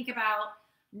holidays, I think about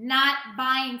not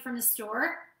buying from the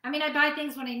store. I mean, I buy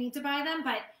things when I need to buy them,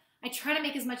 but I try to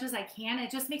make as much as I can.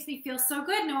 It just makes me feel so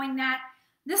good knowing that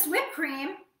this whipped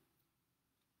cream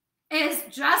is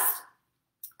just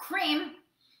cream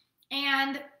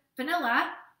and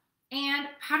vanilla and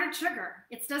powdered sugar.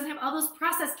 It doesn't have all those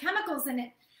processed chemicals in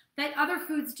it that other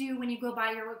foods do when you go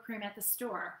buy your whipped cream at the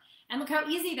store. And look how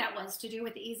easy that was to do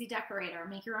with the Easy Decorator.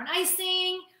 Make your own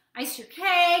icing, ice your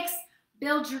cakes,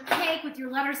 build your cake with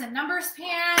your letters and numbers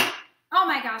pan. Oh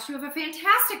my gosh, you have a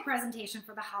fantastic presentation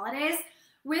for the holidays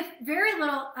with very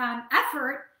little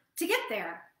effort to get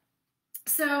there.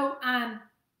 So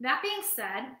that being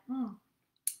said,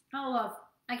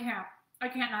 I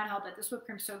can't not help it. This whipped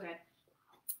cream's so good.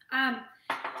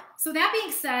 So that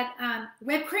being said,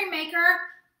 whipped cream maker,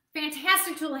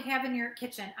 fantastic tool to have in your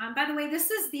kitchen. By the way,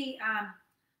 this is the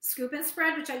scoop and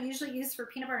spread, which I usually use for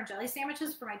peanut butter and jelly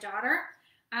sandwiches for my daughter,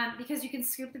 because you can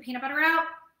scoop the peanut butter out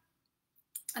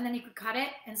and then you can cut it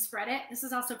and spread it. This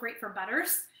is also great for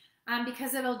butters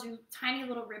because it'll do tiny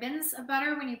little ribbons of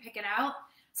butter when you pick it out.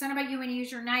 So I don't know about you, when you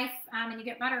use your knife and you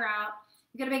get butter out,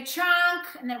 you get a big chunk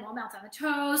and then it won't melt on the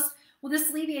toast. Well, this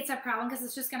alleviates that problem because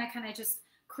it's just going to kind of just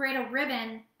create a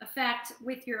ribbon effect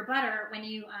with your butter when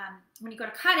you go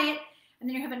to cut it. And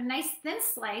then you have a nice thin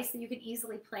slice that you can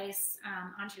easily place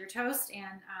onto your toast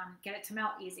and get it to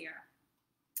melt easier.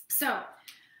 So,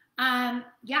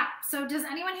 yeah. So does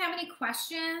anyone have any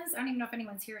questions? I don't even know if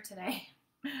anyone's here today,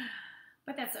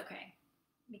 but that's okay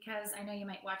because I know you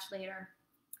might watch later.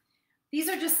 These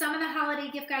are just some of the holiday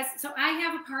gift guides. So I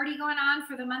have a party going on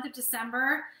for the month of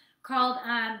December called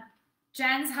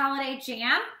Jen's Holiday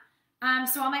Jam.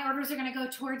 So all my orders are going to go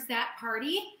towards that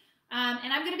party.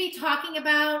 And I'm going to be talking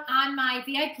about on my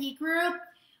VIP group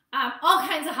all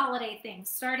kinds of holiday things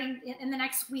starting in the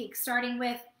next week, starting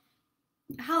with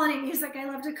holiday music I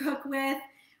love to cook with,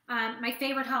 my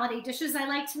favorite holiday dishes I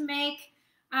like to make.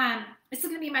 This is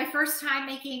going to be my first time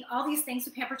making all these things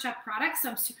with Pampered Chef products,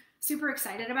 so I'm super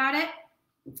excited about it.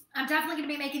 I'm definitely going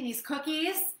to be making these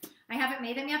cookies. I haven't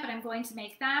made them yet, but I'm going to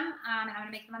make them, and I'm going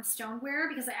to make them on stoneware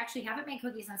because I actually haven't made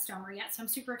cookies on stoneware yet, so I'm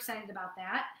super excited about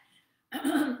that.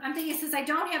 I'm thinking since I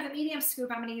don't have the medium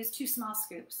scoop, I'm going to use 2 small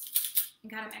scoops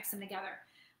and kind of mix them together.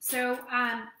 So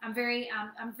I'm very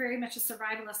much a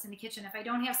survivalist in the kitchen. If I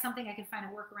don't have something, I can find a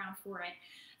workaround for it.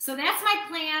 So that's my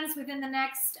plans within the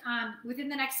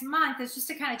next month is just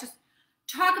to kind of just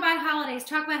talk about holidays,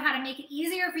 talk about how to make it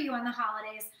easier for you on the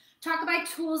holidays, talk about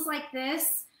tools like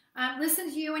this, listen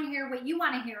to you and hear what you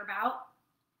want to hear about.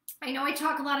 I know I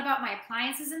talk a lot about my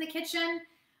appliances in the kitchen.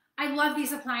 I love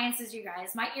these appliances, you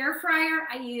guys. My air fryer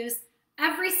I use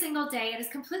every single day. It has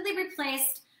completely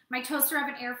replaced my toaster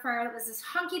oven air fryer. It was this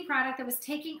hunky product that was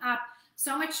taking up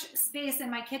so much space in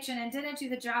my kitchen and didn't do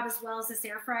the job as well as this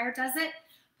air fryer does it.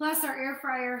 Plus, our air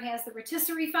fryer has the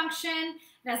rotisserie function.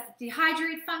 It has the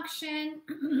dehydrate function.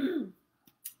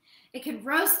 It can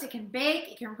roast, it can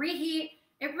bake, it can reheat.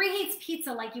 It reheats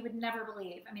pizza like you would never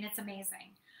believe. I mean, it's amazing.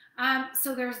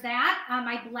 So there's that.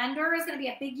 My blender is going to be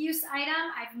a big use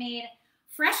item. I've made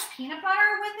fresh peanut butter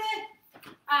with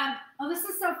it. Oh, this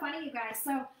is so funny, you guys.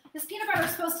 So this peanut butter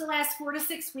is supposed to last 4 to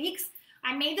 6 weeks.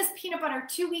 I made this peanut butter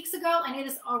 2 weeks ago, and it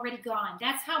is already gone.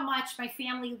 That's how much my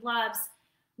family loves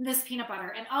this peanut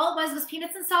butter. And all it was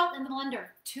peanuts and salt in the blender,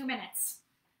 2 minutes.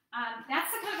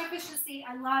 That's the kind of efficiency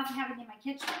I love having in my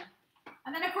kitchen.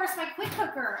 And then, of course, my quick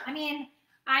cooker. I mean,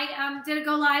 I did a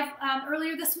go live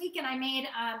earlier this week, and I made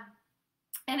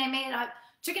a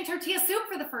chicken tortilla soup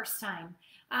for the first time.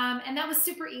 And that was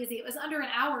super easy. It was under an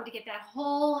hour to get that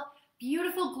whole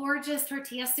beautiful, gorgeous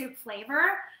tortilla soup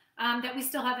flavor that we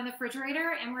still have in the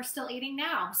refrigerator and we're still eating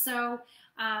now. So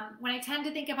when I tend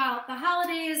to think about the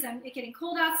holidays and it getting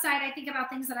cold outside, I think about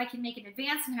things that I can make in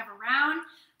advance and have around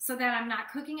so that I'm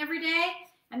not cooking every day.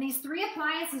 And these 3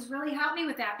 appliances really help me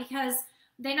with that because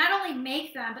they not only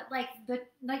make them, but like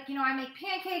I make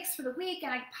pancakes for the week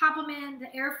and I pop them in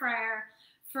the air fryer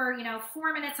for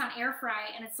 4 minutes on air fry,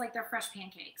 and it's like they're fresh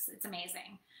pancakes. It's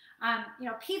amazing.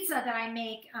 Pizza that I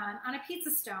make on a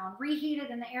pizza stone, reheated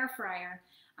in the air fryer,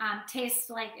 tastes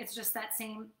like it's just that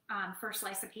same first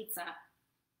slice of pizza.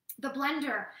 The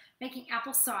blender, making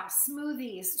applesauce,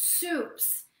 smoothies,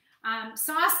 soups,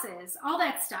 sauces, all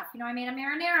that stuff. I made a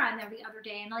marinara in there the other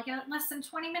day in like less than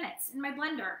 20 minutes in my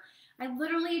blender. I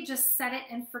literally just set it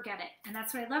and forget it. And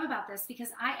that's what I love about this because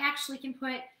I actually can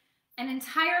put an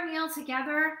entire meal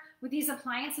together with these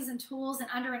appliances and tools in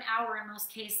under an hour in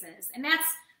most cases. And that's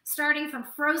starting from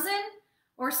frozen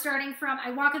or starting from,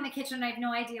 I walk in the kitchen and I have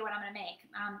no idea what I'm going to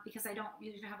make because I don't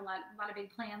usually have a lot of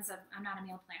big plans. I'm not a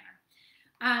meal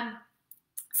planner.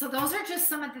 So those are just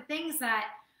some of the things that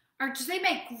they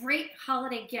make great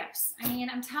holiday gifts. I mean,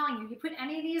 I'm telling you, you put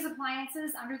any of these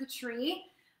appliances under the tree,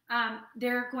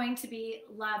 they're going to be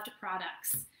loved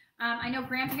products. I know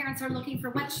grandparents are looking for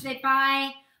what should they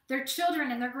buy their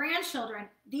children and their grandchildren.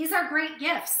 These are great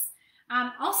gifts.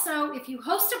 Also, if you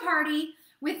host a party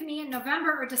with me in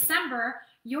November or December,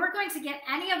 you're going to get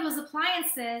any of those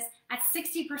appliances at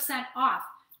 60% off.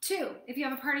 2. If you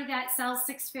have a party that sells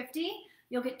 $650,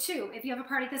 you'll get 2. If you have a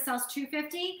party that sells $250,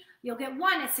 you'll get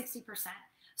 1 at 60%.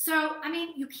 So, I mean,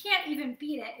 you can't even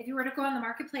beat it if you were to go on the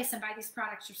marketplace and buy these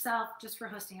products yourself just for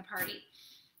hosting a party.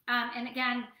 And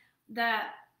again, the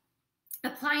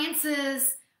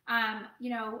appliances,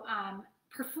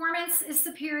 performance is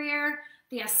superior.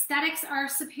 The aesthetics are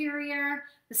superior.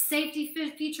 The safety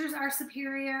features are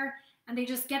superior. And they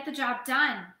just get the job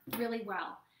done really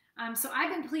well. So I've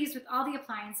been pleased with all the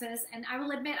appliances. And I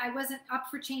will admit I wasn't up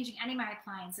for changing any of my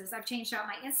appliances. I've changed out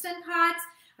my Instant Pot.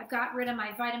 I've got rid of my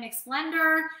Vitamix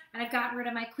blender. And I've gotten rid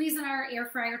of my Cuisinart air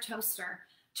fryer toaster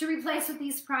to replace with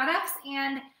these products.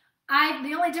 And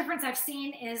the only difference I've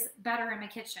seen is better in my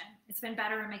kitchen. It's been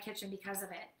better in my kitchen because of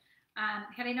it.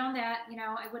 Had I known that,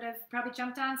 I would have probably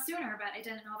jumped on sooner, but I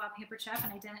didn't know about Pampered Chef,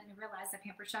 and I didn't realize that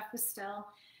Pampered Chef was still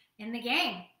in the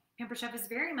game. Pampered Chef is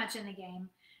very much in the game.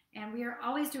 And we are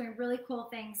always doing really cool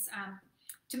things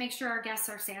to make sure our guests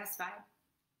are satisfied.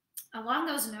 Along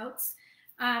those notes,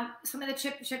 some of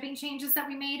the shipping changes that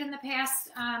we made in the past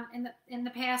in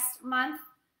the past month,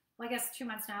 well, I guess 2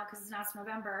 months now because now it's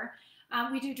November.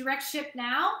 We do direct ship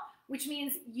now, which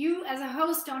means you as a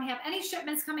host don't have any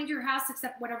shipments coming to your house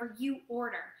except whatever you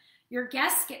order. Your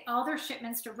guests get all their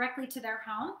shipments directly to their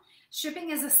home. Shipping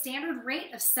is a standard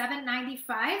rate of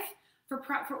 $7.95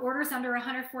 for orders under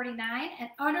 $149, and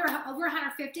over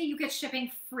 $150, you get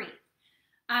shipping free.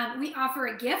 We offer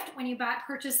a gift when you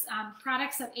purchase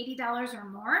products of $80 or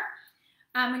more.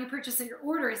 When you purchase your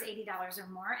order is $80 or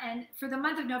more. And for the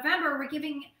month of November, we're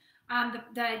giving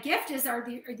the gift are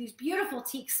these beautiful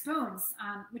teak spoons,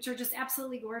 which are just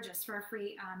absolutely gorgeous for a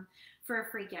free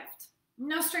gift.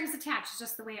 No strings attached, it's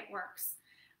just the way it works.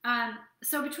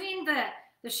 So between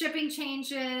the shipping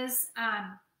changes,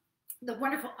 the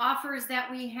wonderful offers that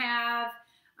we have,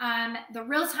 the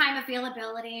real-time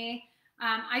availability,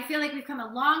 I feel like we've come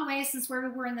a long way since where we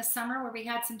were in the summer, where we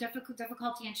had some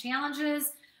difficulty and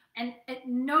challenges, and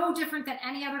no different than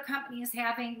any other company is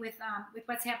having with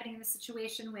what's happening in the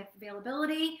situation with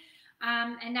availability.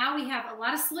 And now we have a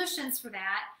lot of solutions for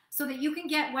that so that you can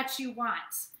get what you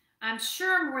want. I'm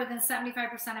sure more than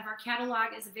 75% of our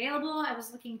catalog is available. I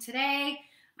was looking today.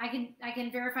 I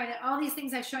can verify that all these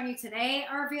things I've shown you today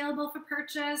are available for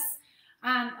purchase.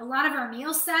 A lot of our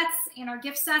meal sets and our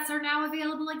gift sets are now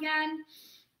available again.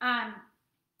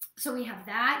 So we have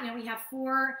that. We have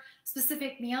 4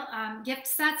 specific meal gift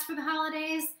sets for the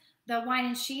holidays. The wine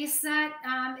and cheese set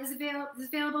is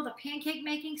available. The pancake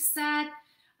making set,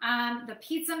 the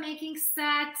pizza making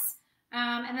set,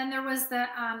 and then there was the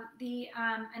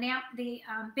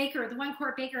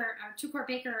 1-quart baker, 2-quart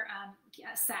baker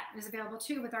set is available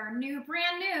too, with our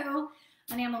brand new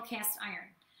enamel cast iron.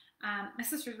 My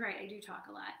sister's right, I do talk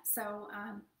a lot. So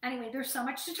anyway, there's so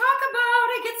much to talk about.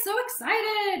 I get so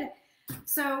excited.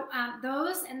 So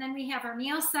those, and then we have our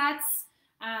meal sets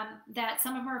that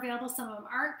some of them are available, some of them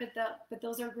aren't, but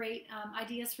those are great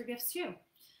ideas for gifts too.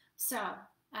 So,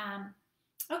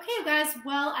 okay, you guys,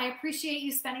 well, I appreciate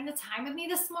you spending the time with me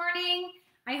this morning.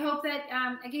 I hope that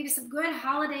I gave you some good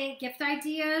holiday gift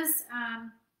ideas.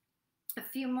 A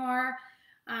few more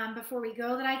before we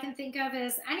go that I can think of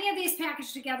is any of these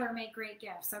packaged together make great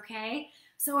gifts, okay?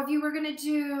 So if you were going to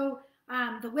do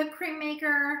the whipped cream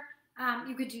maker,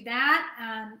 you could do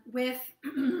that with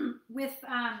a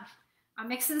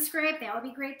mix and scrape. That would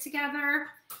be great together.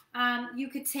 You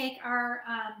could take our,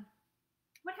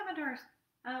 what happened to our,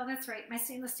 oh, that's right, my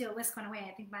stainless steel whisk went away.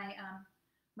 I think my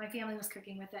family was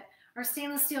cooking with it. Our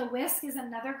stainless steel whisk is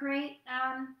another great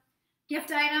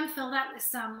gift item. Fill that with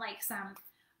some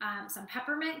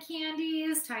peppermint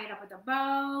candies, tie it up with a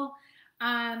bow.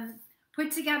 Put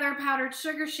together a powdered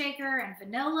sugar shaker and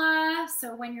vanilla.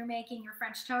 So when you're making your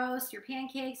French toast, your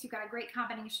pancakes, you've got a great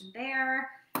combination there.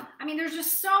 I mean, there's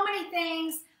just so many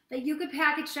things that you could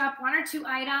package up, 1 or 2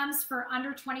 items for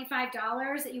under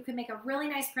 $25 that you can make a really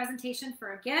nice presentation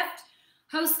for a gift.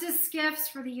 Hostess gifts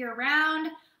for the year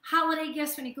round, holiday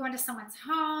gifts when you go into someone's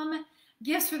home,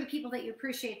 gifts for the people that you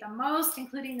appreciate the most,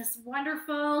 including this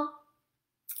wonderful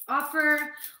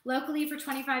offer locally for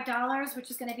 $25, which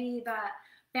is going to be the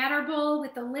batter bowl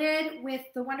with the lid with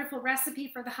the wonderful recipe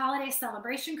for the holiday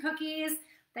celebration cookies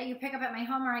that you pick up at my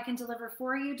home, or I can deliver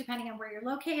for you depending on where you're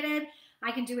located.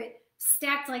 I can do it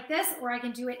stacked like this, or I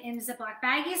can do it in Ziploc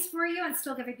baggies for you and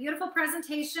still give a beautiful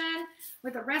presentation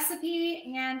with a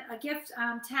recipe and a gift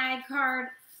tag card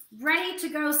ready to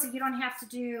go, so you don't have to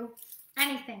do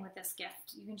anything with this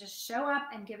gift. You can just show up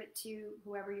and give it to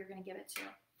whoever you're going to give it to.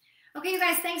 Okay, you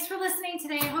guys, thanks for listening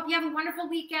today. I hope you have a wonderful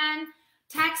weekend.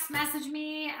 Text, message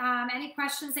me, any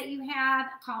questions that you have,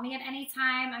 call me at any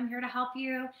time. I'm here to help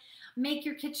you make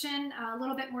your kitchen a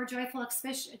little bit more joyful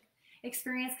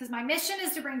experience, because my mission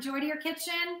is to bring joy to your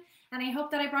kitchen, and I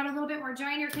hope that I brought a little bit more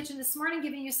joy in your kitchen this morning,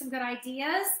 giving you some good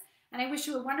ideas, and I wish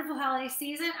you a wonderful holiday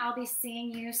season. I'll be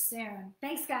seeing you soon.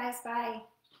 Thanks, guys. Bye.